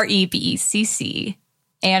 CareBecc.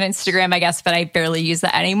 And Instagram, I guess, but I barely use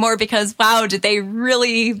that anymore because, wow, did they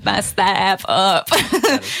really mess that app up?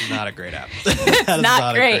 That is not a great app. That is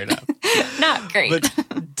not great. A great app. Not great. But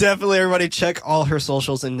definitely, everybody, check all her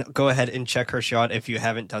socials and go ahead and check her show out if you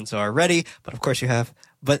haven't done so already. But of course you have.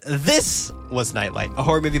 But this was Nightlight, a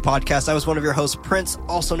horror movie podcast. I was one of your hosts, Prince,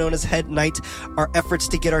 also known as Head Knight. Our efforts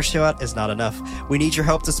to get our show out is not enough. We need your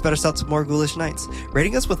help to spread us out to more ghoulish nights.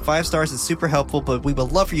 Rating us with 5 stars is super helpful, but we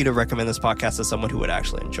would love for you to recommend this podcast to someone who would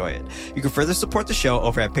actually enjoy it. You can further support the show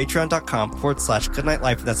over at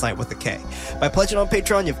patreon.com/goodnightlife. That's night with a K. By pledging on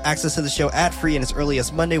Patreon, you have access to the show ad-free and as early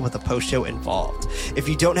as Monday with a post-show involved. If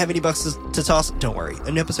you don't have any bucks to toss, don't worry.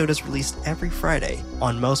 A new episode is released every Friday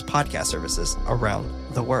on most podcast services around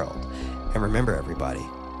the world. And remember, everybody,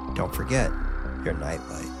 don't forget your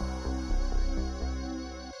nightlight.